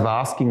there's ways of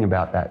asking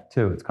about that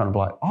too. It's kind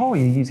of oh,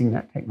 you're using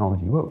that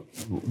technology. Well,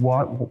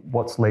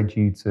 what's led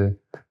you to...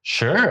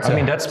 Sure,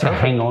 that's to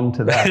hang on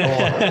to that. Or,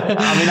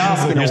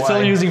 asking you're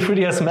still using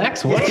 3ds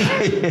Max? What?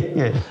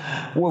 Yeah.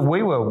 Well,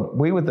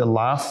 we were the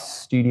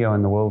last studio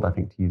in the world, I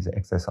think, to use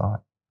XSI.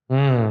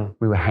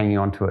 We were hanging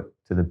on to it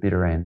to the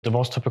bitter end. The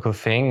most typical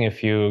thing,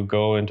 if you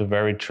go into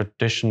very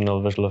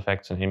traditional visual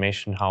effects and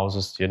animation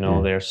houses,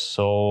 they're their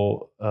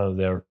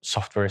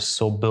software is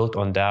so built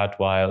on that,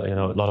 while a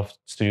lot of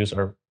studios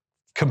are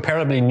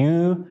comparably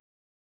new,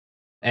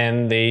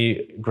 and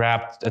they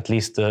grabbed at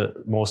least the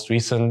most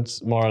recent,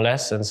 more or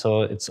less, and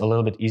so it's a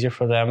little bit easier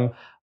for them.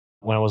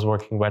 When I was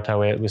working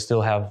Weta, we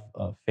still have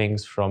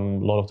things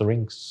from Lord of the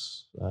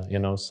Rings,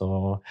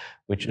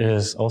 which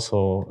is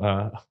also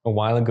a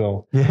while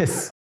ago.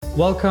 Yes.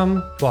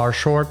 Welcome to our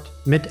short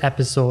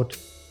mid-episode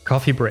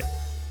coffee break.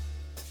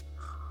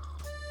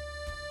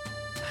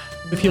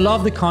 If you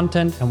love the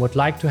content and would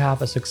like to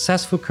have a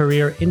successful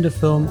career in the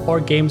film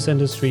or games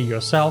industry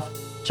yourself,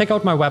 check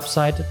out my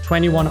website,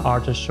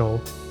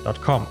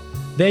 21artistshow.com.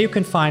 There you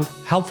can find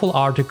helpful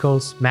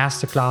articles,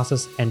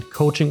 masterclasses, and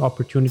coaching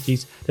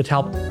opportunities that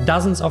help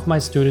dozens of my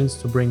students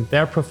to bring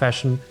their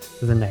profession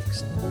to the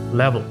next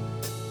level.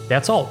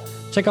 That's all.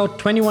 Check out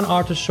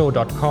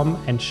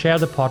 21artistshow.com and share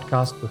the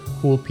podcast with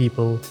cool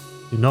people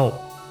you know.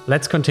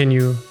 Let's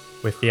continue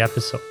with the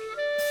episode.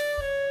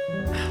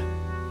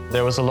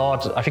 There was a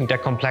lot. I think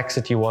that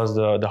complexity was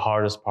the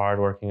hardest part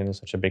working in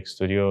such a big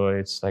studio.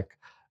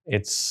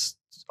 It's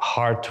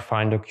hard to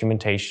find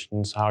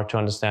documentations, hard to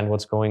understand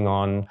what's going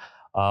on,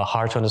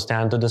 hard to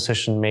understand the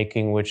decision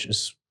making, which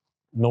is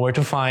nowhere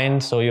to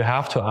find. So you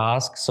have to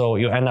ask. So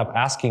you end up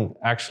asking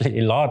actually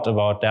a lot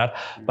about that.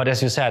 But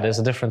as you said, there's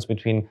a difference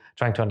between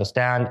trying to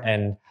understand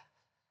and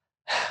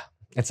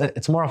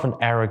it's more of an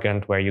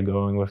arrogant where you're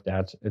going with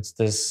that. It's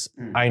this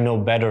I know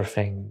better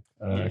thing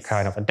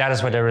kind of. And that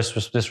is where there is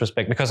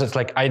disrespect, because it's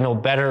I know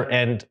better,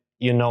 and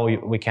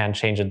we can't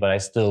change it, but I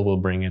still will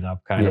bring it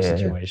up kind of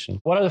situation.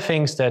 What are the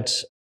things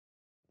that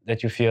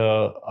you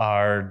feel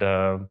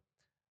are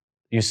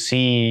you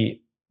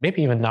see,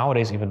 maybe even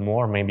nowadays, even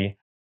more, maybe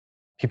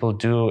people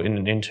do in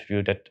an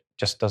interview that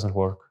just doesn't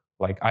work?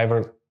 Like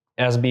either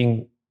as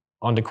being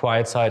on the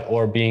quiet side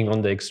or being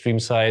on the extreme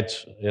side,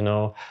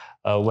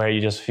 where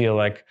you just feel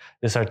like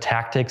these are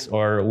tactics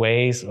or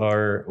ways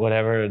or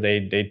whatever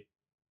they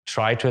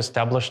try to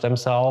establish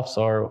themselves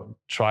or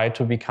try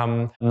to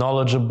become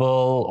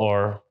knowledgeable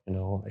or,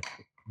 like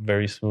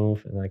very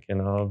smooth and like,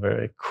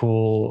 very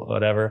cool,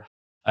 whatever.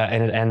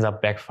 And it ends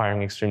up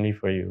backfiring extremely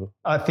for you.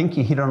 I think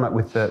you hit on it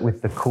with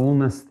the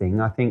coolness thing.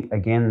 I think,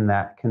 again,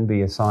 that can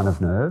be a sign of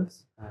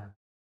nerves.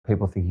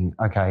 People thinking,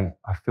 okay,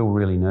 I feel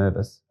really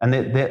nervous. And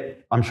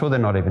I'm sure they're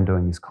not even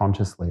doing this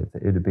consciously.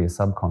 It'd be a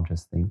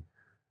subconscious thing.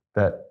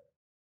 That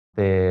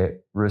their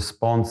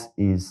response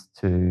is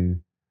to,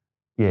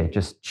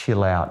 just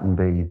chill out and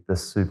be the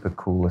super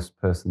coolest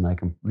person they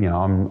can.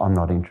 I'm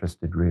not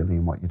interested really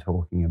in what you're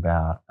talking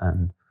about.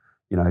 And,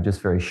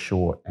 just very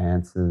short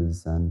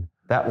answers, and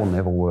that will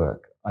never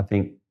work. I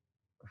think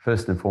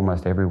first and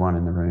foremost, everyone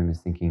in the room is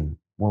thinking,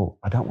 well,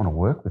 I don't want to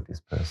work with this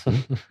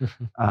person.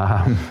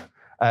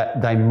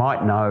 They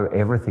might know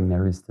everything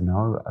there is to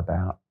know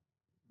about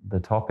the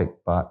topic,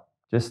 but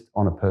just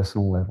on a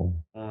personal level,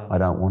 I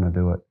don't want to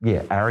do it.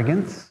 Yeah,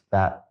 arrogance,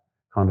 that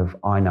kind of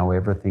I know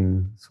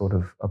everything sort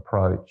of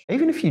approach.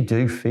 Even if you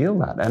do feel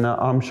that, and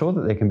I'm sure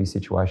that there can be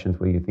situations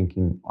where you're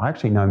thinking, I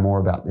actually know more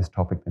about this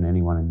topic than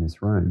anyone in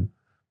this room.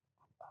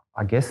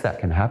 I guess that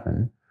can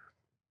happen.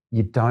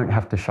 You don't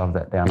have to shove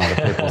that down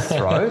other people's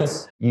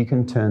throats. You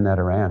can turn that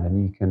around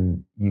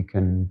and you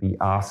can be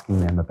asking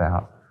them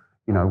about,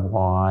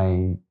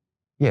 why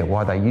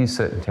they use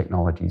certain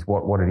technologies,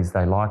 what it is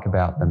they like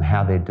about them,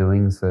 how they're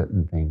doing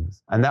certain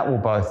things. And that will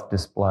both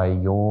display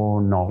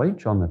your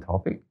knowledge on the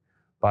topic,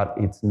 but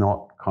it's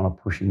not kind of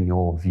pushing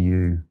your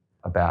view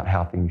about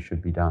how things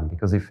should be done.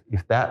 Because if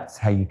that's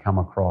how you come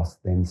across,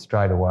 then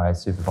straight away a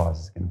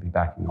supervisor's going to be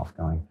backing off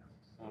going,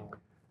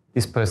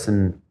 this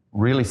person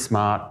really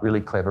smart,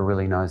 really clever,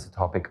 really knows the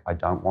topic. I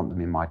don't want them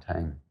in my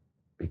team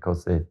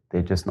because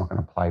they're just not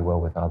going to play well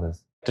with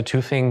others. The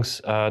two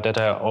things that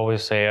I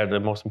always say are the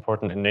most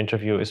important in an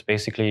interview is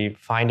basically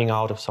finding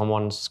out if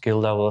someone's skill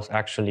level is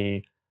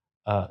actually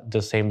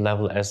the same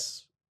level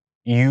as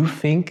you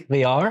think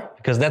they are,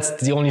 because that's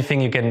the only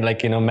thing you can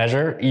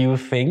measure. You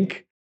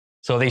think.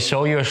 So they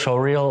show you a show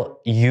reel,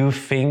 you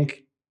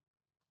think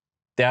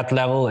that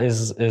level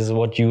is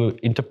what you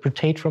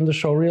interpretate from the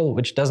show reel,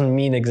 which doesn't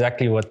mean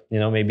exactly what,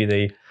 maybe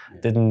they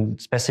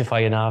didn't specify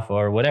enough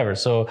or whatever.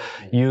 So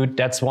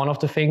that's one of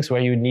the things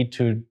where you need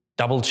to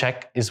double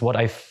check, is what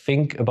I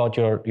think about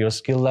your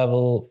skill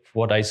level,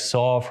 what I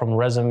saw from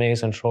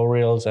resumes and show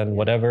reels and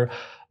whatever,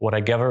 what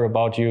I gather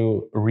about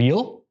you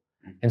real.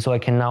 And so I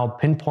can now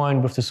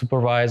pinpoint with the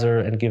supervisor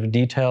and give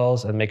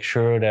details and make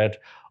sure that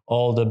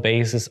all the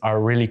bases are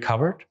really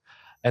covered.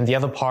 And the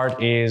other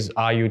part is,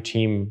 are you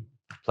team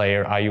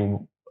player? Are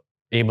you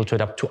able to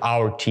adapt to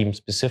our team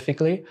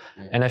specifically?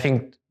 And I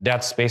think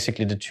that's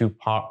basically the two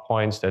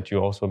points that you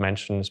also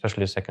mentioned,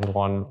 especially the second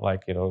one,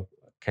 like,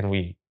 can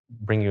we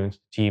bring you into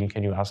the team?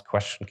 Can you ask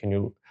questions? Can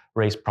you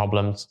raise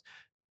problems?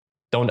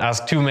 Don't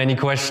ask too many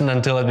questions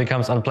until it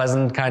becomes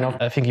unpleasant, kind of.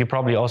 I think you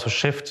probably also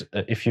shift,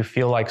 if you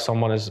feel like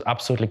someone is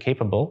absolutely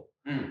capable,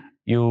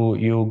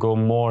 you go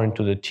more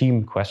into the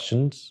team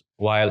questions.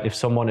 While if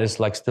someone is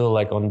still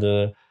on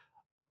the,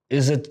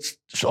 is it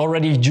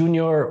already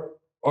junior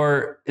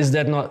or is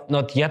that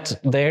not yet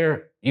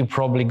there, you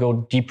probably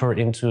go deeper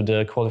into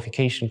the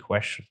qualification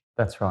question.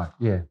 That's right.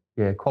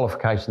 Yeah.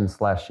 Qualification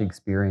 /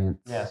 experience.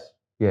 Yes.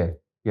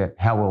 Yeah.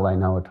 How will they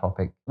know a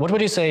topic? What would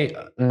you say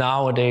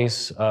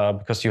nowadays,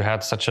 because you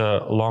had such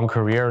a long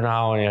career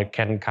now and you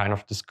can kind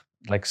of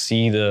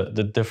see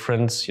the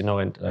difference,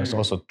 and there's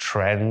also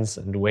trends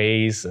and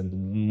ways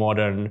and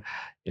modern,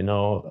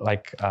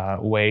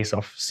 ways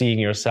of seeing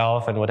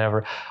yourself and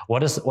whatever.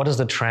 What is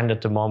the trend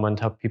at the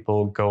moment? How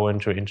people go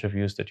into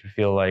interviews that you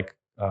feel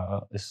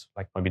is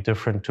maybe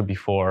different to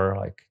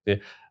before,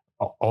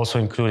 also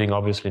including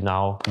obviously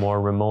now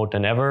more remote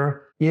than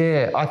ever?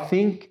 Yeah, I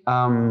think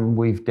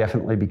we've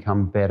definitely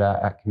become better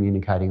at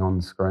communicating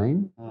on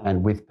screen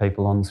and with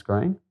people on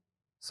screen.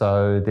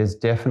 So there's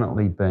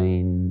definitely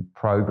been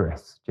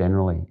progress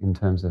generally in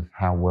terms of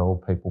how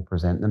well people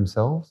present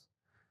themselves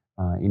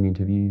in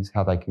interviews,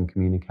 how they can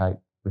communicate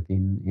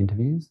within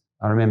interviews.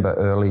 I remember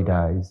early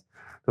days,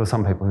 there were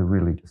some people who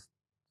really just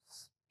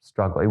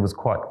struggle. It was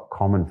quite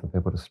common for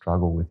people to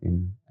struggle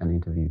within an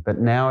interview. But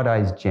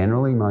nowadays,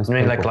 generally, most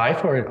people... You mean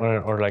live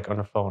or on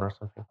a phone or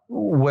something?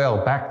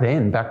 Well, back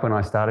when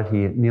I started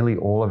here, nearly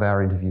all of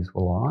our interviews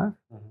were live.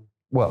 Mm-hmm.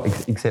 Well,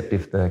 except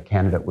if the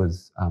candidate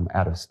was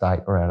out of state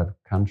or out of the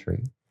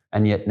country.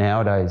 And yet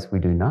nowadays we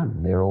do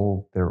none. They're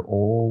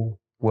all,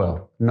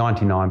 well,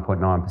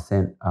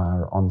 99.9%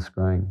 are on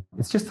screen.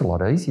 It's just a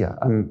lot easier.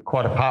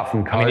 Quite apart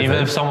from COVID. I mean, even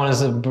if someone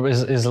is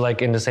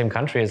in the same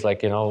country, it's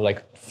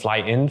fly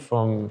in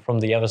from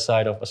the other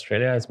side of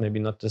Australia, it's maybe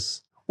not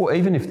this. Or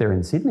even if they're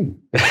in Sydney,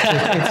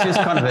 it's just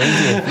kind of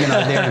easier. You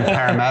know, they're in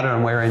Parramatta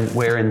and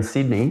we're in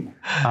Sydney.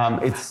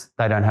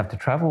 They don't have to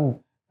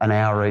travel an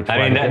hour each way.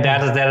 I mean,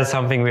 that is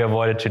something we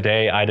avoided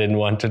today. I didn't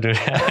want to do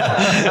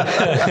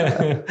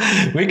that.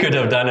 We could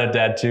have done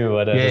that too,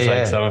 but it's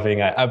like something.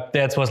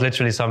 That was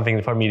literally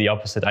something for me the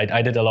opposite.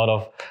 I did a lot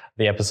of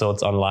the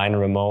episodes online,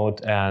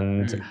 remote,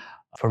 and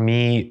for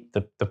me,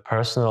 the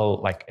personal,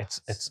 like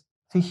it's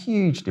a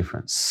huge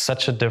difference.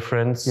 Such a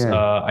difference.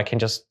 Yeah. I can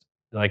just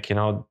I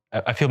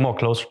feel more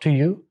closer to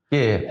you.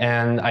 Yeah,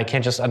 and I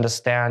can just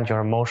understand your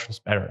emotions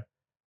better.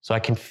 So I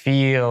can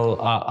feel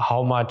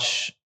how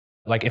much.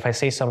 Like if I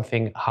say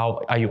something,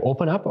 how are you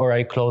open up or are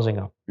you closing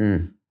up?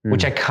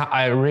 Which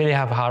I really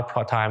have a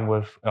hard time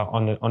with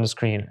on the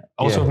screen.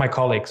 Also with my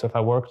colleagues, if I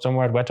work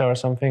somewhere at Weta or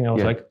something, I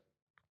was like,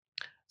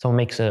 someone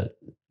makes a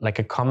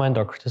comment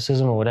or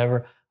criticism or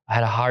whatever. I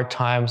had a hard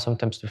time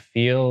sometimes to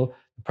feel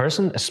the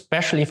person,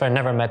 especially if I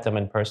never met them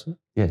in person.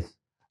 Yes.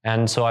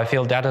 And so I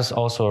feel that is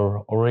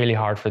also a really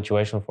hard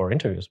situation for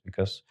interviews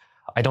because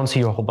I don't see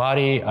your whole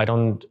body. I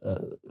don't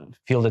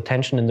feel the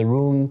tension in the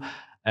room.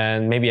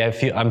 And maybe I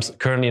feel I'm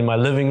currently in my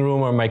living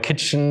room or my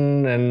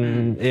kitchen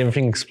and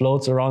everything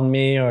explodes around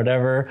me or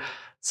whatever.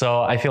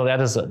 So I feel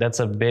that's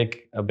a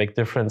big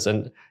difference.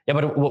 And yeah,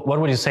 but what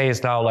would you say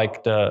is now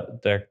like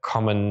the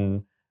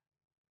common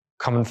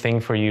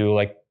thing for you?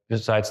 Like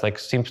besides, like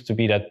seems to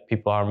be that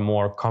people are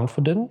more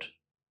confident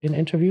in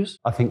interviews.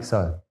 I think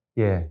so.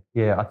 Yeah.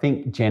 I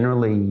think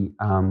generally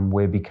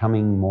we're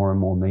becoming more and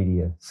more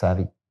media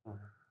savvy,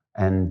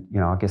 and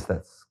I guess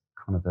that's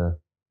kind of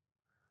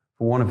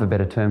for want of a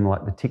better term,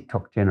 like the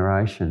TikTok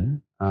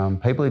generation.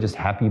 People are just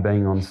happy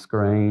being on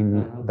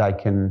screen. They're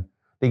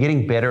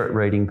getting better at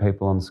reading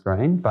people on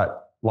screen,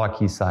 but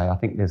like you say, I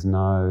think there's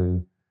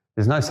no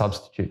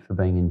substitute for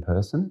being in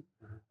person.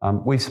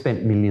 We've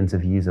spent millions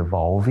of years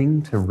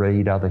evolving to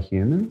read other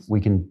humans. We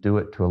can do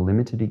it to a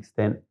limited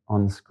extent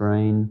on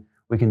screen.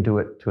 We can do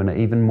it to an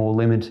even more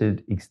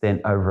limited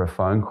extent over a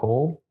phone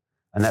call.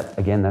 And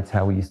that's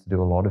how we used to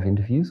do a lot of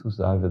interviews, was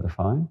over the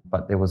phone.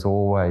 But there was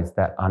always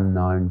that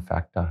unknown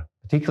factor,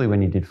 particularly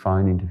when you did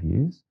phone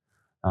interviews,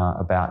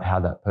 about how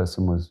that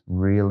person was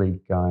really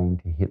going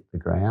to hit the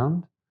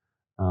ground.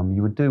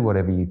 You would do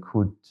whatever you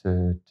could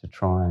to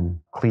try and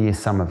clear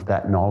some of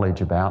that knowledge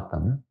about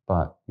them.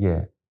 But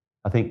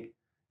I think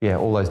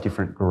all those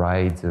different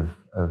grades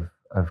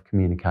of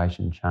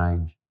communication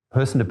change.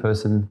 Person to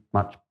person,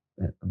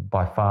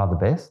 by far the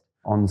best.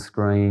 On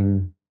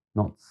screen,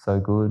 not so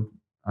good.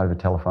 Over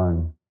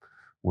telephone,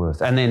 worse.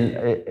 And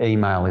then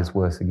email is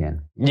worse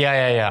again.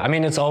 Yeah. I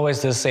mean, it's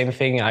always the same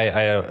thing.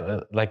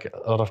 I like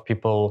a lot of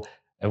people,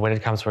 when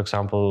it comes, for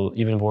example,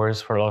 even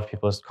worse for a lot of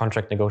people is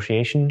contract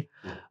negotiation,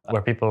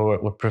 where people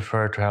would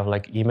prefer to have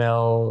like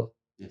email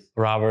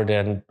rather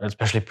than,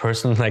 especially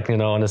person, like,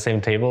 on the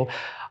same table.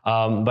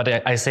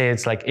 But I say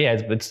it's like,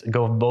 it's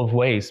go both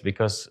ways,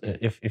 because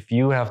if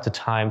you have the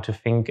time to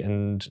think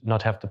and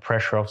not have the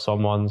pressure of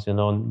someone's,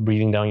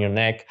 breathing down your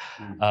neck,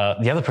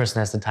 the other person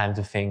has the time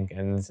to think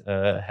and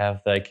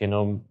have like,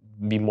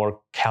 be more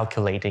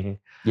calculating,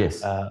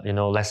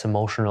 less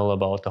emotional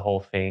about the whole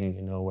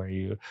thing,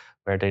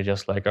 where they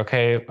just like,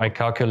 okay, I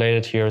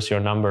calculated, here's your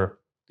number,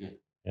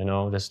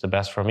 this is the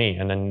best for me.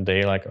 And then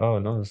they like, oh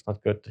no, it's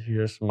not good.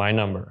 Here's my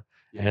number.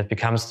 And it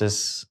becomes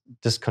this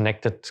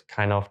disconnected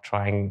kind of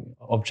trying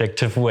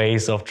objective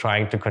ways of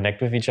trying to connect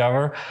with each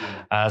other.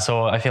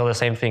 So I feel the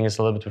same thing is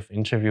a little bit with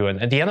interview.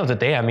 And at the end of the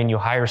day, I mean, you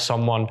hire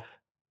someone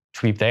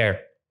to be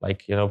there,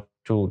 like,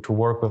 to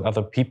work with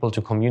other people,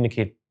 to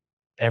communicate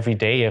every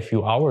day, a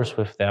few hours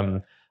with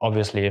them.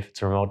 Obviously, if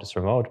it's remote, it's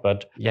remote.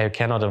 But you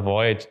cannot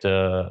avoid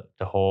the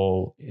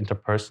whole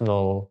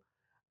interpersonal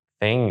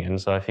thing. And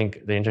so I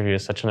think the interview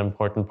is such an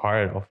important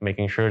part of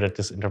making sure that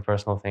this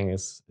interpersonal thing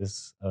is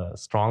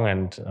strong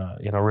and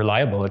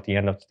reliable at the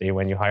end of the day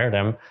when you hire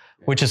them,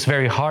 which is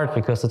very hard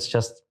because it's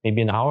just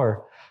maybe an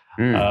hour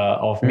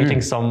of meeting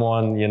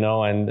someone,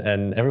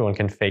 and everyone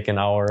can fake an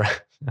hour.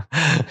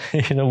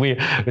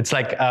 It's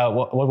like,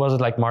 what was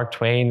it, like Mark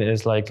Twain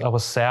is like, I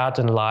was sad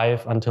in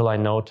life until I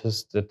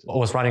noticed that I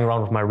was running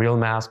around with my real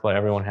mask while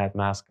everyone had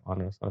mask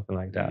on, or something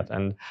like that.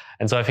 And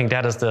so I think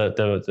that is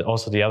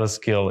also the other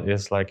skill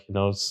is like,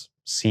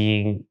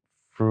 seeing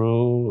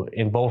through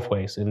in both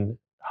ways, in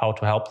how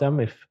to help them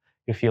if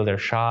you feel they're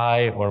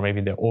shy or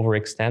maybe they're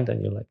overextend,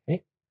 and you're like,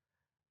 hey,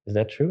 is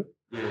that true?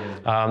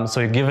 So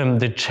you give them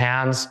the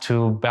chance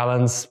to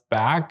balance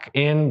back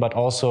in, but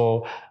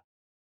also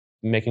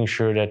making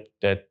sure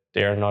that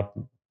they're not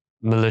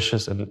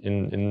malicious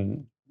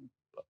in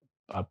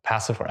a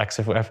passive or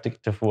active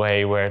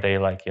way, where they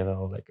like,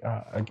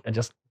 I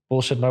just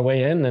bullshit my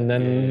way in, and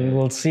then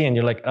we'll see. And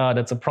you're like,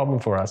 that's a problem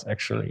for us,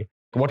 actually.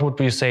 What would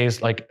you say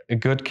is like a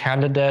good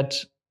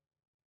candidate,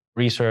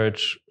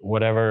 research,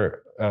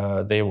 whatever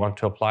they want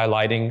to apply,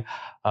 lighting,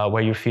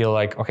 where you feel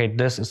like, okay,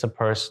 this is a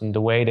person,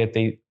 the way that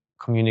they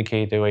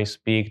communicate, the way they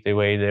speak, the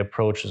way they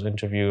approach this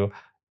interview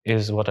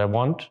is what I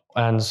want.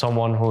 And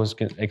someone who's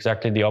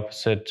exactly the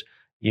opposite,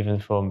 even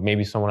for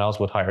maybe someone else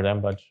would hire them,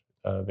 but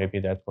maybe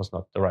that was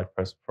not the right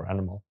person for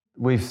Animal.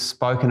 We've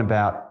spoken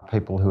about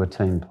people who are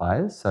team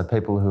players, so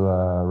people who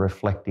are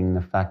reflecting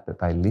the fact that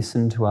they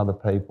listen to other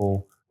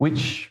people,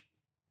 which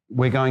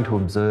we're going to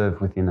observe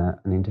within an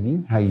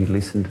interview, how you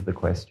listen to the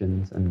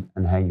questions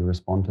and how you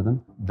respond to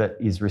them, that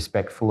is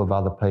respectful of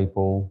other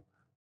people,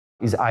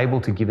 is able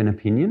to give an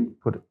opinion,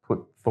 put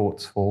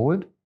thoughts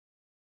forward,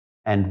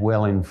 and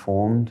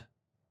well-informed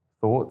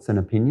thoughts and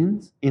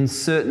opinions. In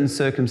certain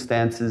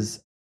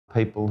circumstances,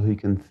 people who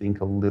can think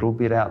a little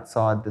bit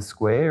outside the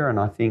square, and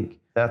I think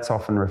that's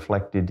often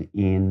reflected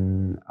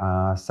in,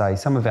 say,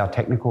 some of our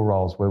technical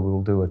roles where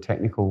we'll do a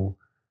technical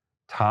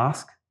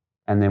task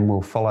and then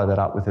we'll follow that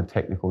up with a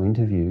technical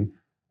interview.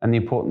 And the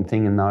important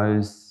thing in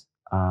those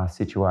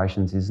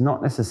situations is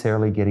not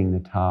necessarily getting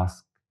the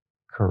task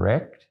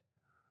correct,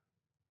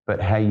 but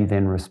how you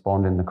then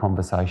respond in the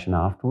conversation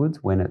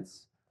afterwards when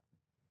it's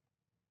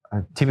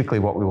typically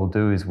what we will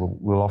do is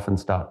we'll often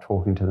start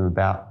talking to them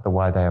about the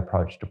way they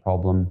approached a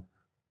problem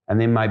and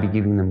then maybe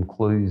giving them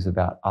clues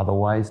about other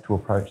ways to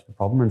approach the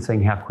problem and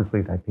seeing how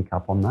quickly they pick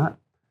up on that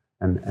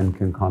and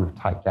can kind of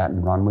take that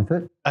and run with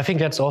it. I think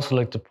that's also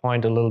like the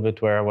point a little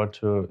bit where I want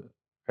to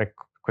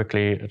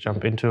quickly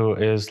jump into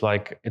is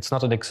like, it's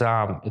not an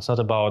exam. It's not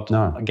about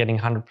getting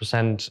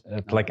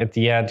 100% like at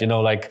the end,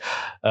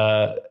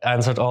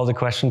 answered all the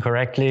question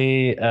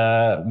correctly,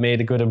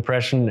 made a good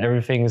impression,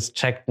 everything is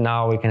checked,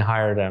 now we can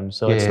hire them.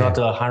 So it's not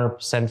a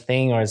 100%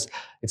 thing, or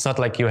it's not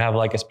like you have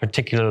like a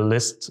particular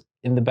list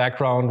in the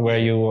background where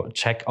you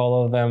check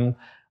all of them.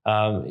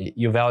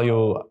 You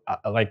value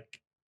like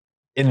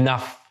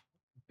enough.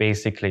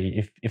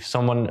 Basically, if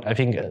someone, I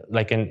think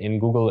like in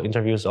Google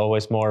interviews,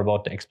 always more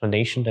about the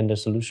explanation than the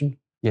solution.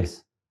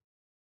 Yes.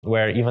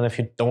 Where even if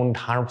you don't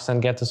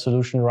 100% get the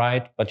solution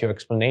right, but your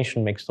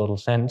explanation makes total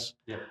sense,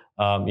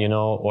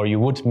 or you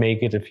would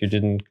make it if you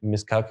didn't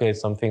miscalculate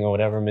something or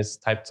whatever,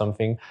 mistyped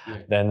something,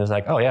 then it's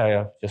like,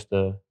 just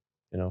a,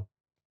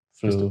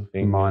 flu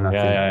thing. Minor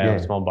thing.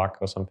 Small bug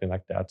or something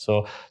like that.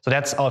 So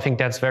that's, I think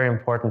that's very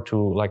important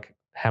to like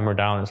hammer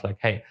down. It's like,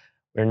 hey,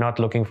 we're not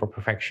looking for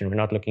perfection. We're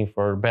not looking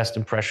for best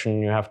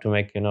impression. You have to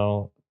make,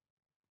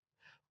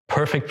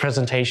 perfect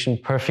presentation,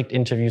 perfect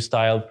interview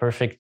style,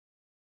 perfect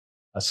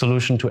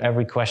solution to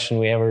every question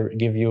we ever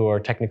give you or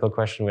technical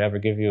question we ever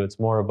give you. It's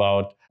more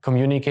about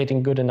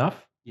communicating good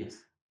enough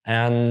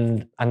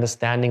and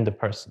understanding the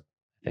person.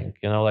 I think,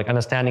 like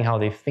understanding how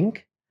they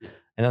think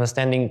and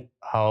understanding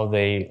how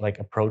they like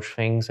approach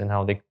things and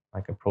how they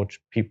like approach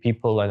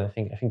people. And I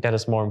think that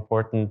is more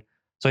important.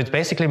 So it's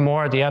basically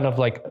more at the end of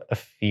like a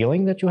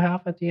feeling that you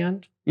have at the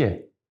end. Yeah.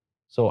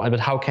 So, but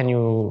how can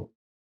you?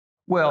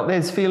 Well,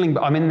 there's feeling.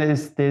 I mean,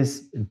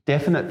 there's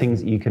definite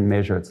things that you can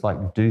measure. It's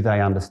like, do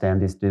they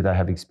understand this? Do they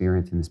have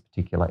experience in this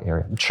particular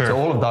area? Sure. So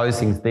all of those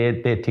things,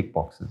 they're tick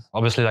boxes.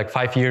 Obviously, like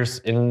 5 years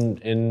in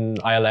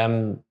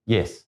ILM.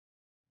 Yes.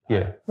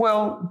 Yeah.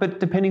 Well, but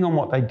depending on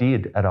what they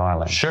did at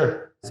ILM.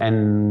 Sure.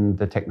 And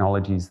the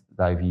technologies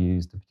they've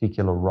used, the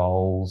particular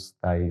roles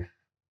they've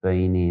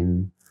been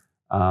in.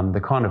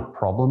 The kind of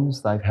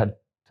problems they've had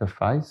to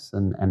face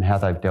and how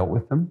they've dealt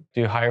with them.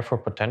 Do you hire for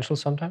potential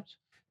sometimes?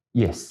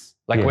 Yes.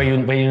 Like where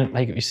you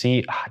like you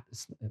see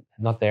it's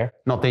not there?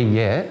 Not there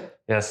yet.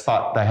 Yes.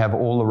 But they have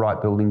all the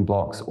right building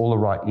blocks, all the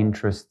right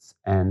interests,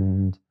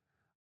 and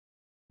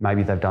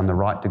maybe they've done the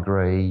right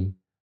degree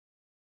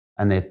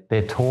and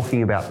they're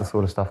talking about the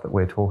sort of stuff that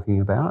we're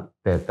talking about.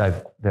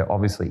 They're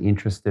obviously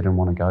interested and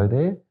want to go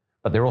there,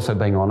 but they're also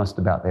being honest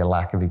about their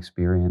lack of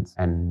experience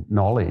and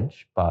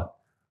knowledge, but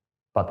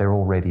they're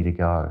all ready to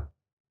go.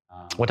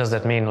 What does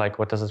that mean? Like,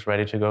 what does it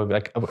ready to go?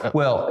 Like,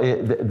 well,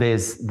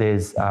 there's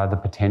the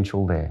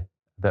potential there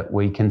that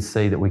we can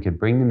see that we could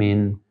bring them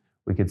in.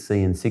 We could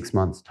see in 6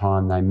 months'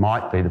 time they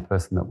might be the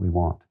person that we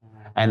want,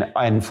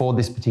 and for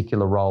this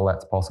particular role,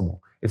 that's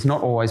possible. It's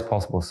not always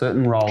possible.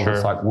 Certain roles,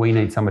 It's like we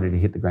need somebody to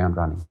hit the ground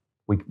running.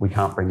 We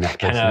can't bring that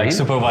person in. Kind of like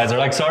supervisor.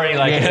 Like, sorry,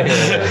 like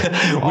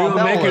we'll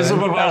make you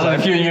supervisor in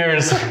a few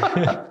years.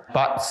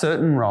 But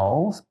certain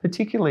roles,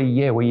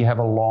 particularly, where you have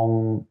a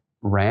long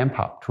ramp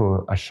up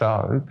to a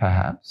show,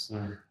 perhaps,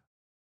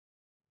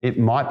 it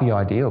might be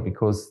ideal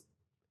because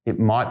it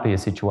might be a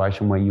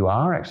situation where you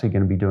are actually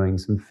going to be doing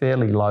some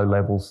fairly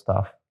low-level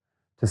stuff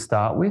to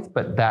start with,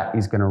 but that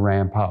is going to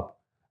ramp up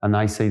and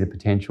they see the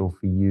potential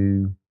for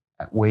you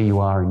at where you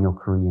are in your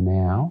career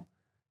now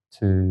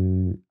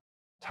to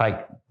take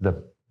the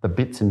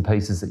bits and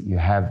pieces that you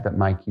have that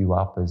make you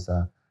up as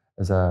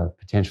a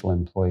potential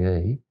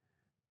employee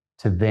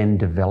to then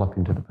develop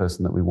into the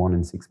person that we want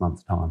in 6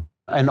 months' time.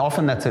 And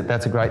often that's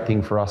a great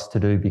thing for us to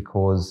do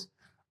because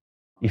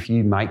if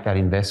you make that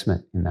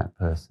investment in that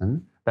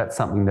person, that's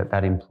something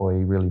that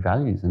employee really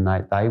values, and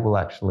they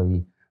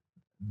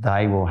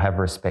will have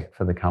respect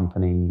for the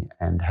company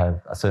and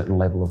have a certain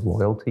level of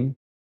loyalty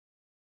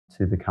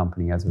to the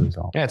company as a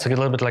result. Yeah, it's a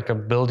little bit like a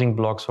building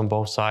blocks from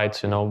both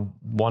sides.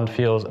 One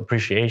feels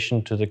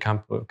appreciation to the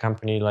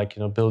company, like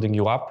building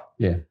you up.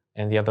 Yeah.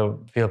 And the other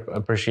feel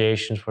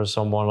appreciation for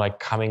someone like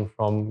coming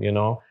from,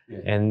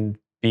 and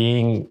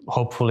being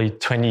hopefully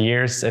 20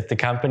 years at the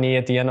company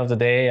at the end of the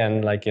day,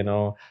 and like,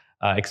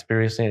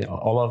 experiencing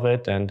all of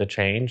it and the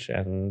change,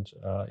 and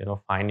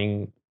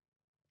finding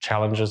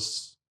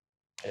challenges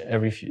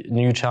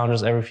new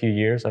challenges every few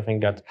years. I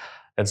think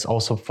that's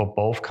also for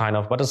both kind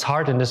of, but it's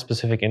hard in this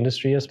specific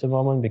industry at the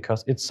moment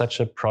because it's such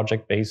a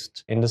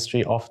project-based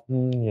industry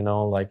often,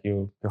 like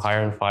you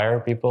hire and fire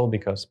people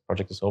because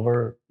project is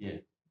over. Yeah.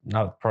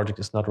 Now project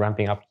is not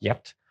ramping up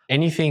yet.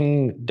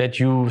 Anything that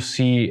you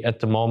see at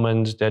the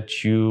moment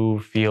that you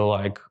feel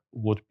like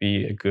would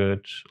be a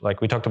good,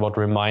 like we talked about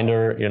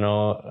reminder,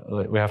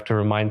 we have to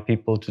remind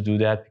people to do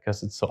that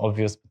because it's so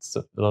obvious,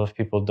 but a lot of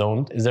people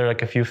don't. Is there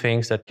like a few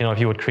things that, if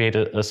you would create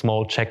a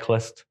small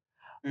checklist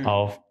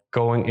of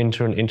going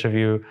into an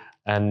interview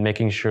and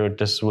making sure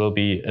this will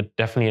be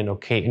definitely an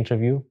okay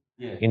interview,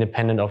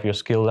 independent of your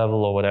skill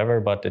level or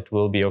whatever, but it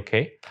will be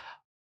okay?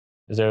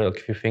 Is there a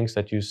few things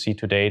that you see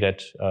today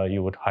that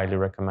you would highly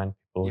recommend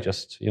people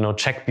just,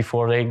 check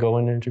before they go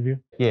in an interview?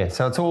 Yeah,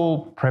 so it's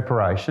all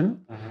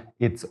preparation. Mm-hmm.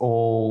 It's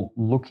all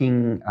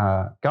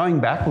going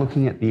back,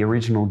 looking at the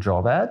original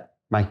job ad,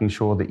 making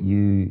sure that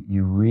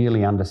you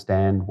really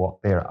understand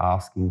what they're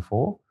asking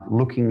for,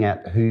 looking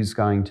at who's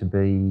going to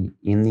be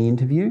in the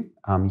interview.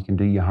 You can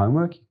do your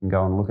homework. You can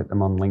go and look at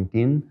them on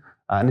LinkedIn.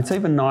 And it's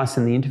even nice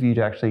in the interview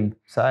to actually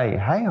say,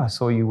 hey, I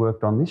saw you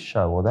worked on this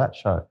show or that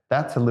show.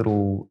 That's a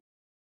little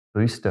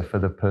booster for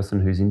the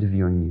person who's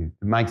interviewing you.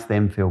 It makes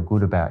them feel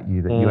good about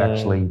you, that you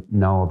actually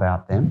know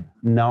about them.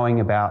 Knowing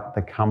about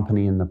the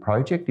company and the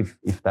project,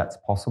 if that's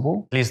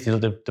possible. At least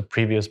the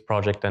previous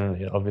project,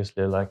 and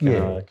obviously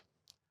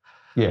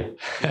yeah.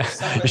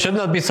 You should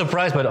not be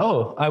surprised, but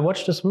I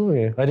watched this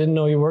movie. I didn't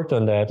know you worked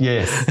on that.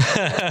 Yes.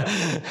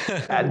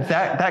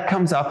 that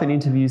comes up in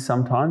interviews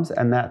sometimes,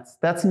 and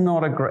that's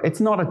not it's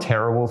not a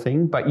terrible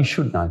thing, but you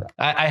should know that.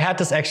 I had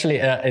this actually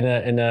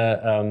in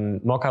a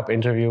mock-up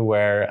interview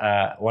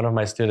where one of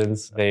my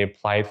students, they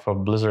applied for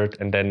Blizzard,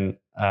 and then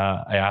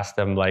I asked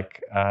them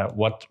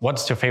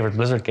what's your favorite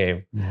Blizzard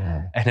game?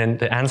 Yeah. And then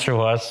the answer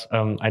was,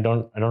 I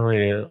don't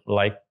really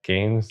like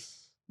games.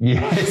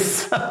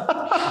 Yes.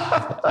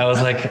 I was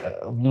like,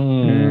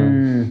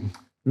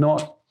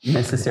 not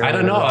necessarily. I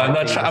don't know.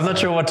 I'm not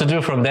sure what to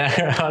do from there.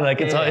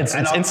 It's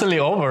instantly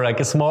over. Like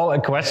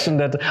a question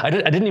that I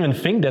didn't even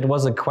think that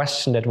was a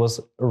question that was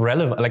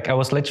relevant. Like it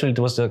was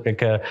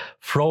like a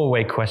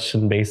throwaway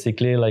question,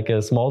 basically, like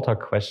a small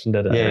talk question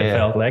that I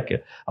felt like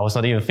I was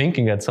not even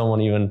thinking that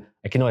someone even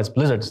it's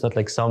Blizzard. It's not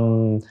like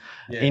some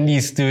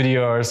indie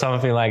studio or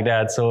something like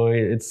that. So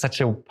it's such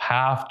a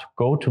path to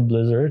go to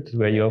Blizzard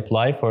where you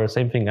apply for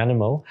same thing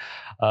Animal.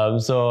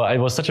 So it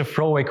was such a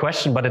throwaway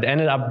question, but it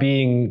ended up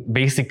being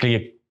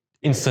basically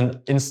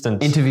instant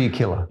interview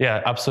killer.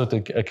 Yeah, absolutely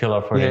a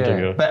killer for an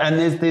interview.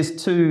 And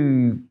there's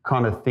two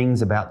kind of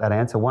things about that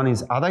answer. One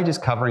is, are they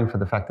just covering for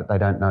the fact that they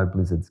don't know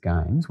Blizzard's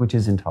games, which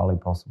is entirely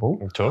possible?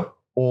 Sure.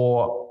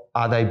 Or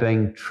are they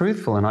being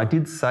truthful? And I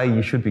did say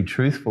you should be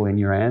truthful in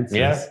your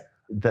answers,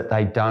 that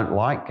they don't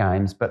like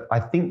games. But I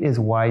think there's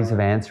ways of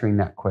answering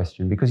that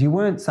question, because you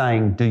weren't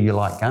saying, do you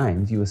like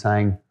games? You were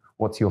saying,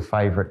 what's your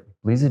favourite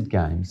Blizzard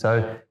game?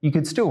 So you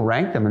could still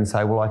rank them and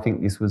say, well, I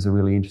think this was a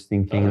really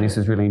interesting thing and this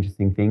is a really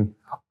interesting thing.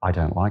 I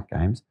don't like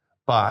games.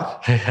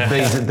 But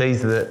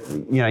these are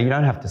the, you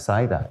don't have to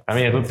say that. I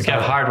mean, it would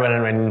get hard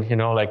when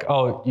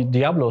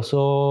Diablo,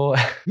 so...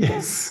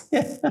 Yes.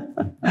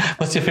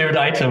 What's your favorite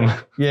item?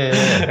 Yeah.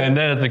 And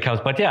then it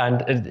becomes,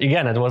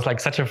 again, it was like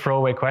such a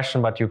throwaway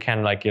question, but you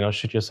can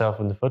shoot yourself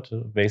in the foot,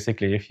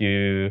 basically, if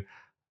you...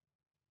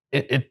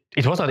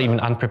 It was not even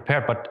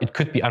unprepared, but it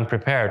could be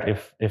unprepared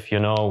if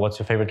what's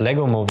your favorite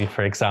Lego movie,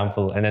 for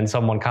example, and then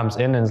someone comes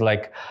in and is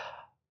like,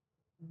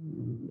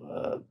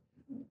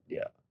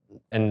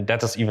 and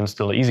that is even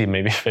still easy,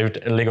 maybe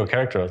favorite Lego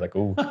character. I was like,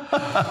 ooh.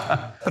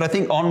 But I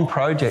think on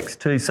projects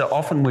too, so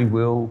often we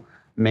will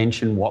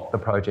mention what the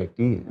project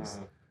is,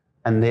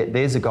 and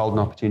there's a golden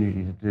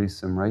opportunity to do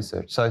some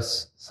research. So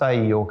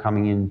say you're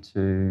coming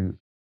into,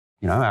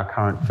 our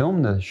current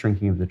film, The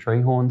Shrinking of the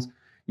Treehorns.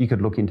 You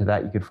could look into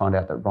that. You could find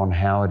out that Ron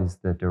Howard is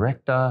the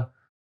director.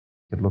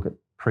 You could look at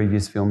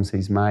previous films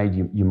he's made.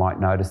 You might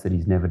notice that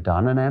he's never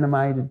done an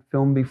animated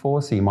film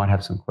before, so you might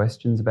have some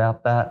questions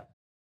about that.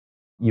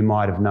 You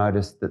might have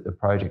noticed that the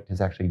project has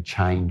actually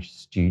changed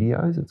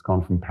studios. It's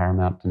gone from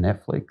Paramount to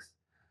Netflix.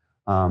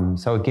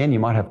 So again, you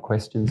might have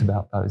questions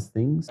about those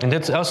things. And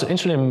that's also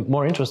actually a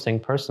more interesting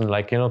person.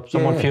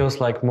 Someone feels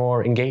like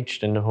more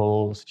engaged in the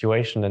whole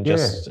situation than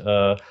just...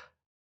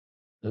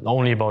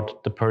 only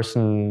about the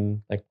person,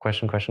 like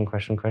question.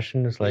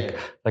 It's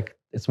like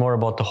it's more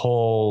about the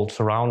whole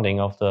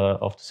surrounding of the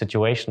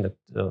situation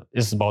that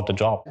is about the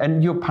job.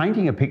 And you're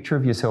painting a picture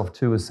of yourself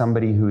too as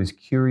somebody who is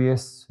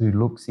curious, who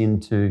looks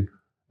into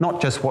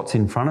not just what's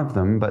in front of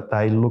them, but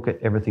they look at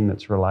everything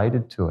that's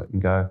related to it and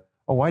go,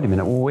 oh, wait a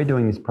minute, well, we're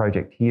doing this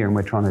project here and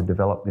we're trying to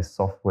develop this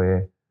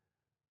software.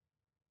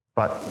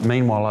 But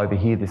meanwhile, over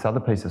here, this other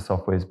piece of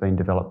software has been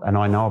developed. And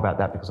I know about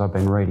that because I've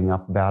been reading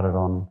up about it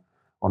on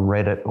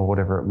Reddit or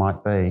whatever it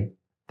might be.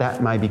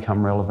 that may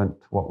become relevant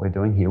to what we're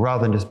doing here,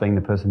 rather than just being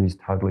the person who's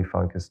totally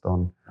focused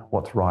on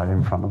what's right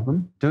in front of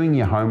them. Doing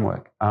your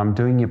homework,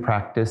 doing your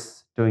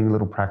practice, doing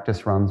little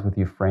practice runs with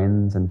your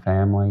friends and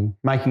family,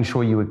 making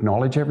sure you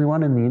acknowledge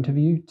everyone in the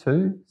interview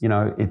too. You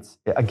know, it's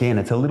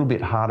a little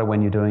bit harder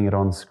when you're doing it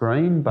on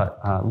screen, but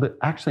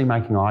actually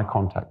making eye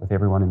contact with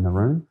everyone in the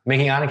room.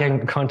 Making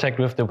eye contact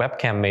with the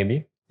webcam,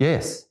 maybe.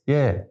 Yes,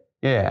 yeah,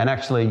 and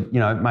actually, you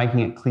know,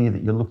 making it clear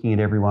that you're looking at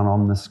everyone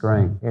on the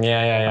screen.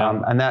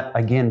 Yeah. And that,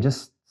 again,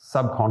 just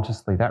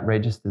subconsciously, that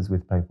registers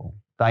with people.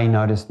 They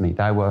noticed me.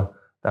 They were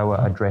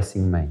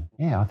addressing me.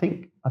 Yeah, I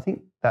think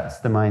that's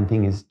the main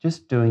thing, is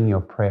just doing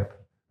your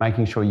prep,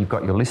 making sure you've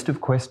got your list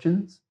of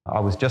questions. I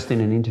was just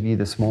in an interview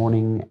this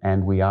morning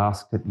and we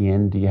asked at the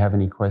end, do you have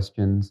any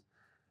questions?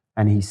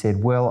 And he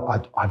said, well,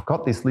 I've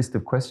got this list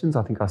of questions.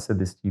 I think I said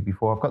this to you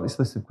before. I've got this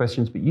list of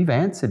questions, but you've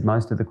answered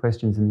most of the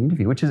questions in the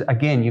interview, which is,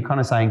 again, you're kind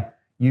of saying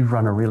you've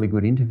run a really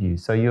good interview.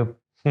 So you're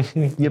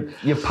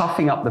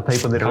puffing up the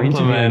people that are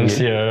interviewing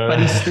you. Yeah. But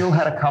he still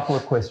had a couple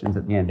of questions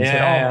at the end. He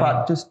said,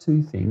 but just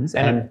 2 things.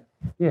 And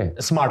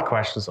smart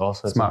questions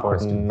also. It's smart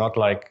important. Questions. Not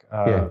like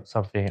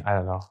something, I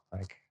don't know,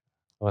 like,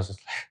 what was it?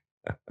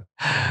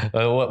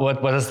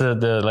 What is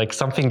the like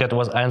something that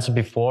was answered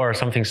before, or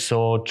something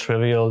so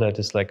trivial that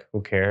is like,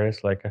 who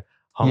cares? Like,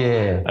 I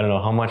don't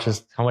know, how much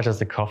does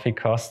the coffee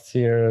cost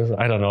here?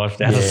 I don't know if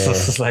that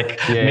is like,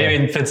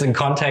 maybe it fits in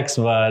context,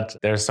 but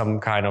there's some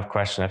kind of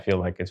question. I feel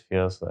like it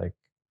feels like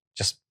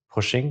just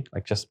pushing,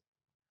 like just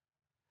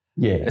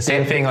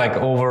same thing, like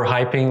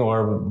overhyping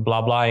or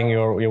blah blahing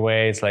your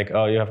way. It's like,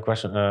 oh, you have a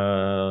question.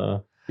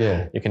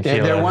 You can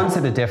feel there are ones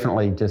that are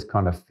definitely just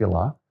kind of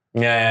filler.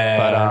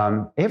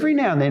 But every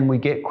now and then we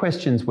get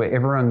questions where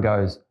everyone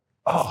goes,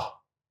 oh,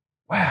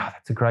 wow,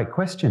 that's a great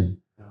question.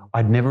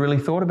 I'd never really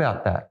thought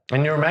about that.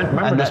 And you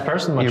remember this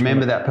person much. You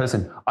remember that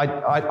person.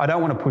 I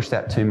don't want to push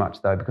that too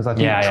much though, because I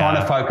think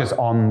trying to focus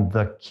on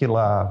the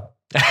killer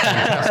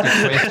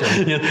fantastic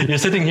question. You're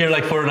sitting here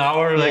like for an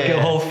hour, like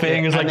the whole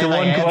thing is like the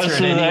one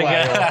question.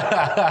 Anyway,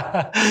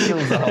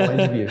 kills the whole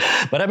interview.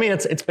 But I mean,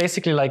 it's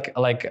basically like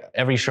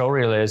every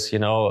showreel is, you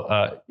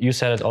know, you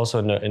said it also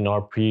in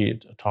our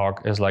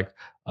pre-talk, is like,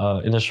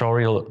 in the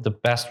showreel, the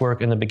best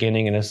work in the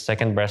beginning and the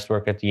second best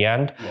work at the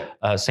end.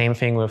 Same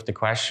thing with the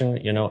question.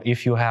 You know,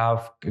 if you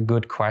have a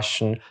good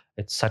question,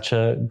 it's such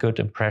a good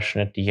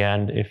impression at the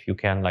end. If you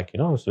can, like, you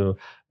know, so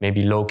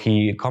maybe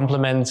low-key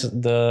compliment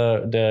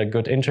the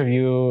good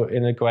interview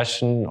in a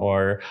question,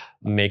 or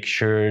make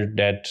sure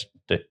that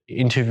the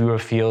interviewer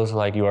feels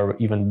like you are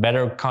even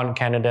better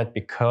candidate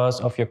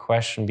because of your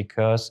question,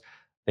 because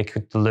they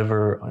could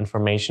deliver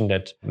information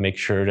that make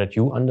sure that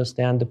you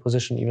understand the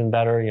position even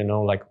better. You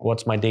know, like,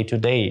 what's my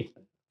day-to-day?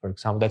 For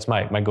example, that's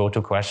my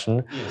go-to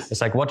question. Yes.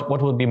 It's like,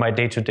 what will be my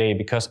day-to-day?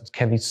 Because it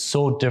can be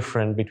so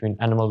different between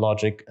Animal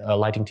Logic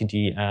Lighting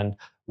TD and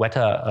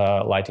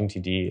Weta Lighting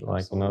TD.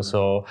 Like, you know,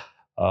 so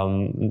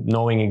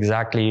knowing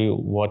exactly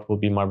what will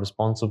be my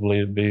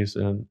responsibilities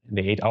in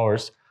the 8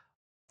 hours,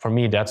 for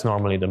me, that's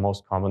normally the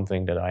most common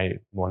thing that I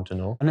want to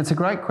know. And it's a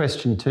great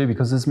question too,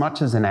 because as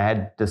much as an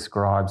ad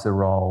describes a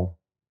role,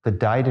 the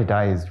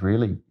day-to-day is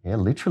really,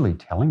 literally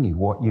telling you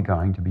what you're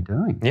going to be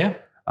doing. Yeah.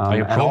 Are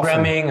you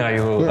programming? Are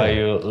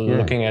you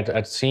looking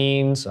at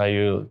scenes? Are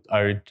you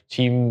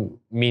team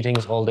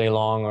meetings all day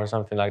long or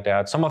something like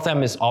that? Some of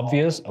them is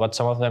obvious, but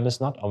some of them is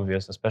not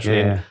obvious,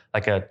 especially in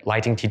like a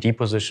lighting TD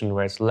position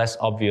where it's less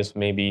obvious,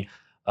 maybe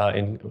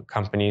in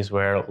companies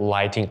where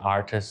lighting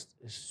artist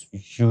is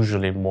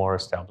usually more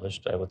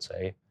established, I would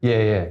say.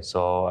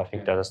 So I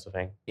think that is the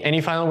thing.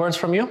 Any final words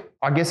from you?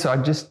 I guess I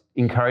just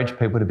encourage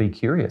people to be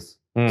curious,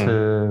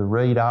 to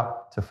read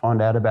up, to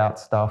find out about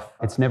stuff.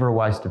 It's never a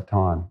waste of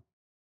time.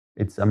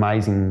 It's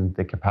amazing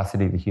the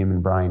capacity the human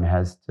brain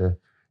has to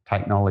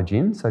take knowledge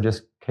in. So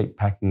just keep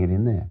packing it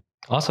in there.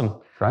 Awesome.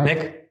 Great.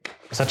 Nick,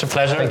 such a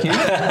pleasure. Thank you.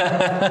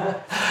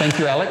 Thank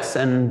you, Alex.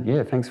 And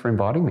thanks for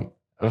inviting me.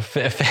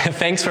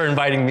 Thanks for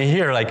inviting me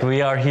here. Like,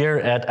 we are here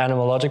at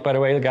Animal Logic, by the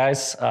way,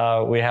 guys.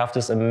 We have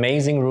this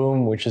amazing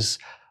room, which is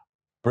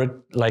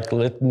like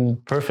lit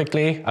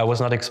perfectly. I was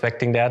not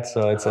expecting that.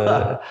 So it's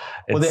a...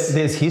 Well,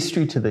 there's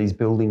history to these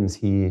buildings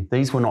here.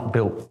 These were not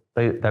built.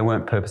 They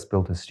weren't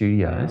purpose-built as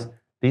studios.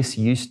 This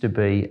used to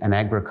be an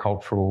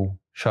agricultural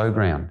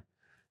showground.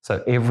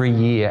 So every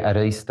year at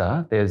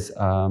Easter, there's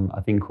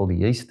a thing called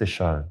the Easter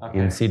Show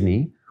in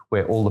Sydney,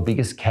 where all the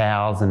biggest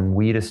cows and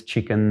weirdest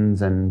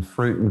chickens and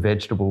fruit and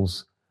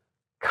vegetables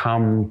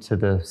come to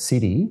the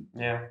city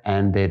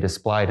and they're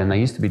displayed. And they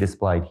used to be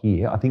displayed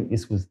here. I think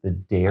this was the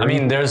dairy. I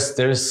mean,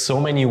 there's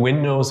so many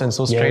windows and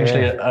so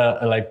strangely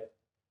like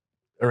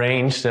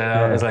arranged.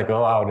 It's like,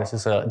 oh wow,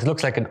 it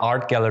looks like an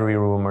art gallery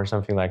room or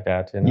something like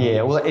that. You know?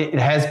 Yeah, well, it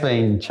has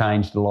been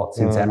changed a lot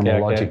since Animal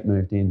Logic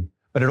moved in.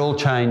 But it all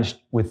changed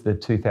with the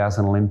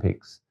 2000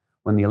 Olympics.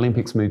 When the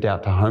Olympics moved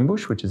out to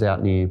Homebush, which is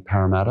out near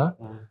Parramatta,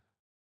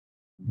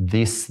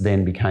 this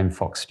then became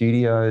Fox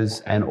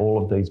Studios, and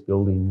all of these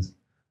buildings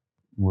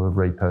were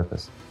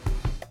repurposed.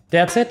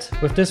 That's it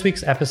with this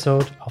week's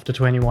episode of the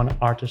 21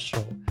 Artist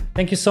Show.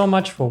 Thank you so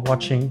much for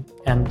watching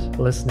and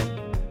listening.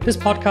 This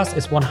podcast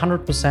is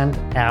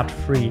 100%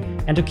 ad-free,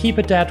 and to keep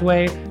it that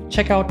way,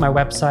 check out my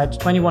website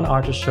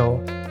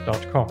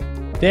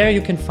 21artistshow.com. There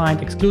you can find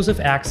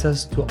exclusive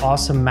access to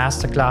awesome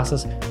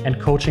masterclasses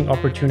and coaching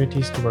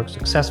opportunities to work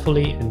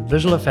successfully in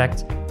visual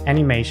effects,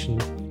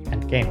 animation,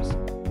 and games.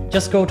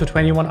 Just go to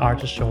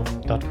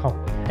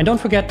 21artistshow.com. And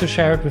don't forget to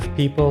share it with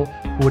people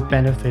who would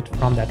benefit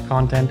from that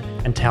content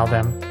and tell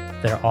them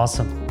they're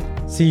awesome.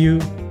 See you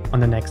on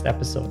the next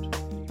episode.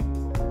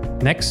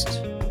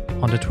 Next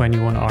on the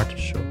 21 Artist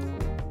Show.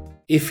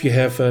 If you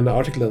have an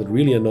article that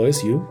really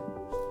annoys you,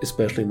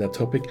 especially in that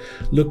topic,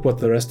 look what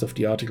the rest of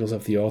the articles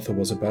of the author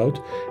was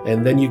about,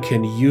 and then you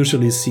can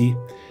usually see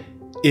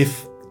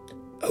if,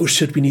 oh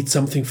shit, we need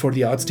something for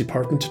the arts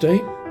department today,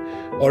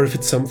 or if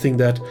it's something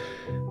that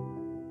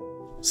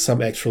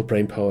some actual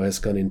brainpower has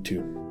gone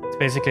into. It's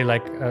basically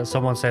like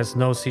someone says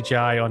no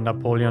CGI on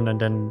Napoleon, and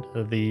then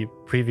the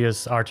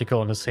previous article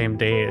on the same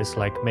day is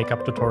like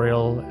makeup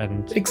tutorial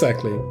and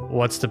exactly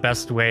what's the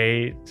best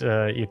way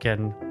you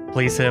can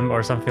please him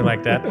or something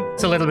like that.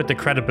 It's a little bit the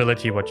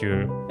credibility what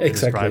you're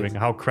describing.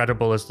 How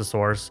credible is the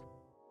source?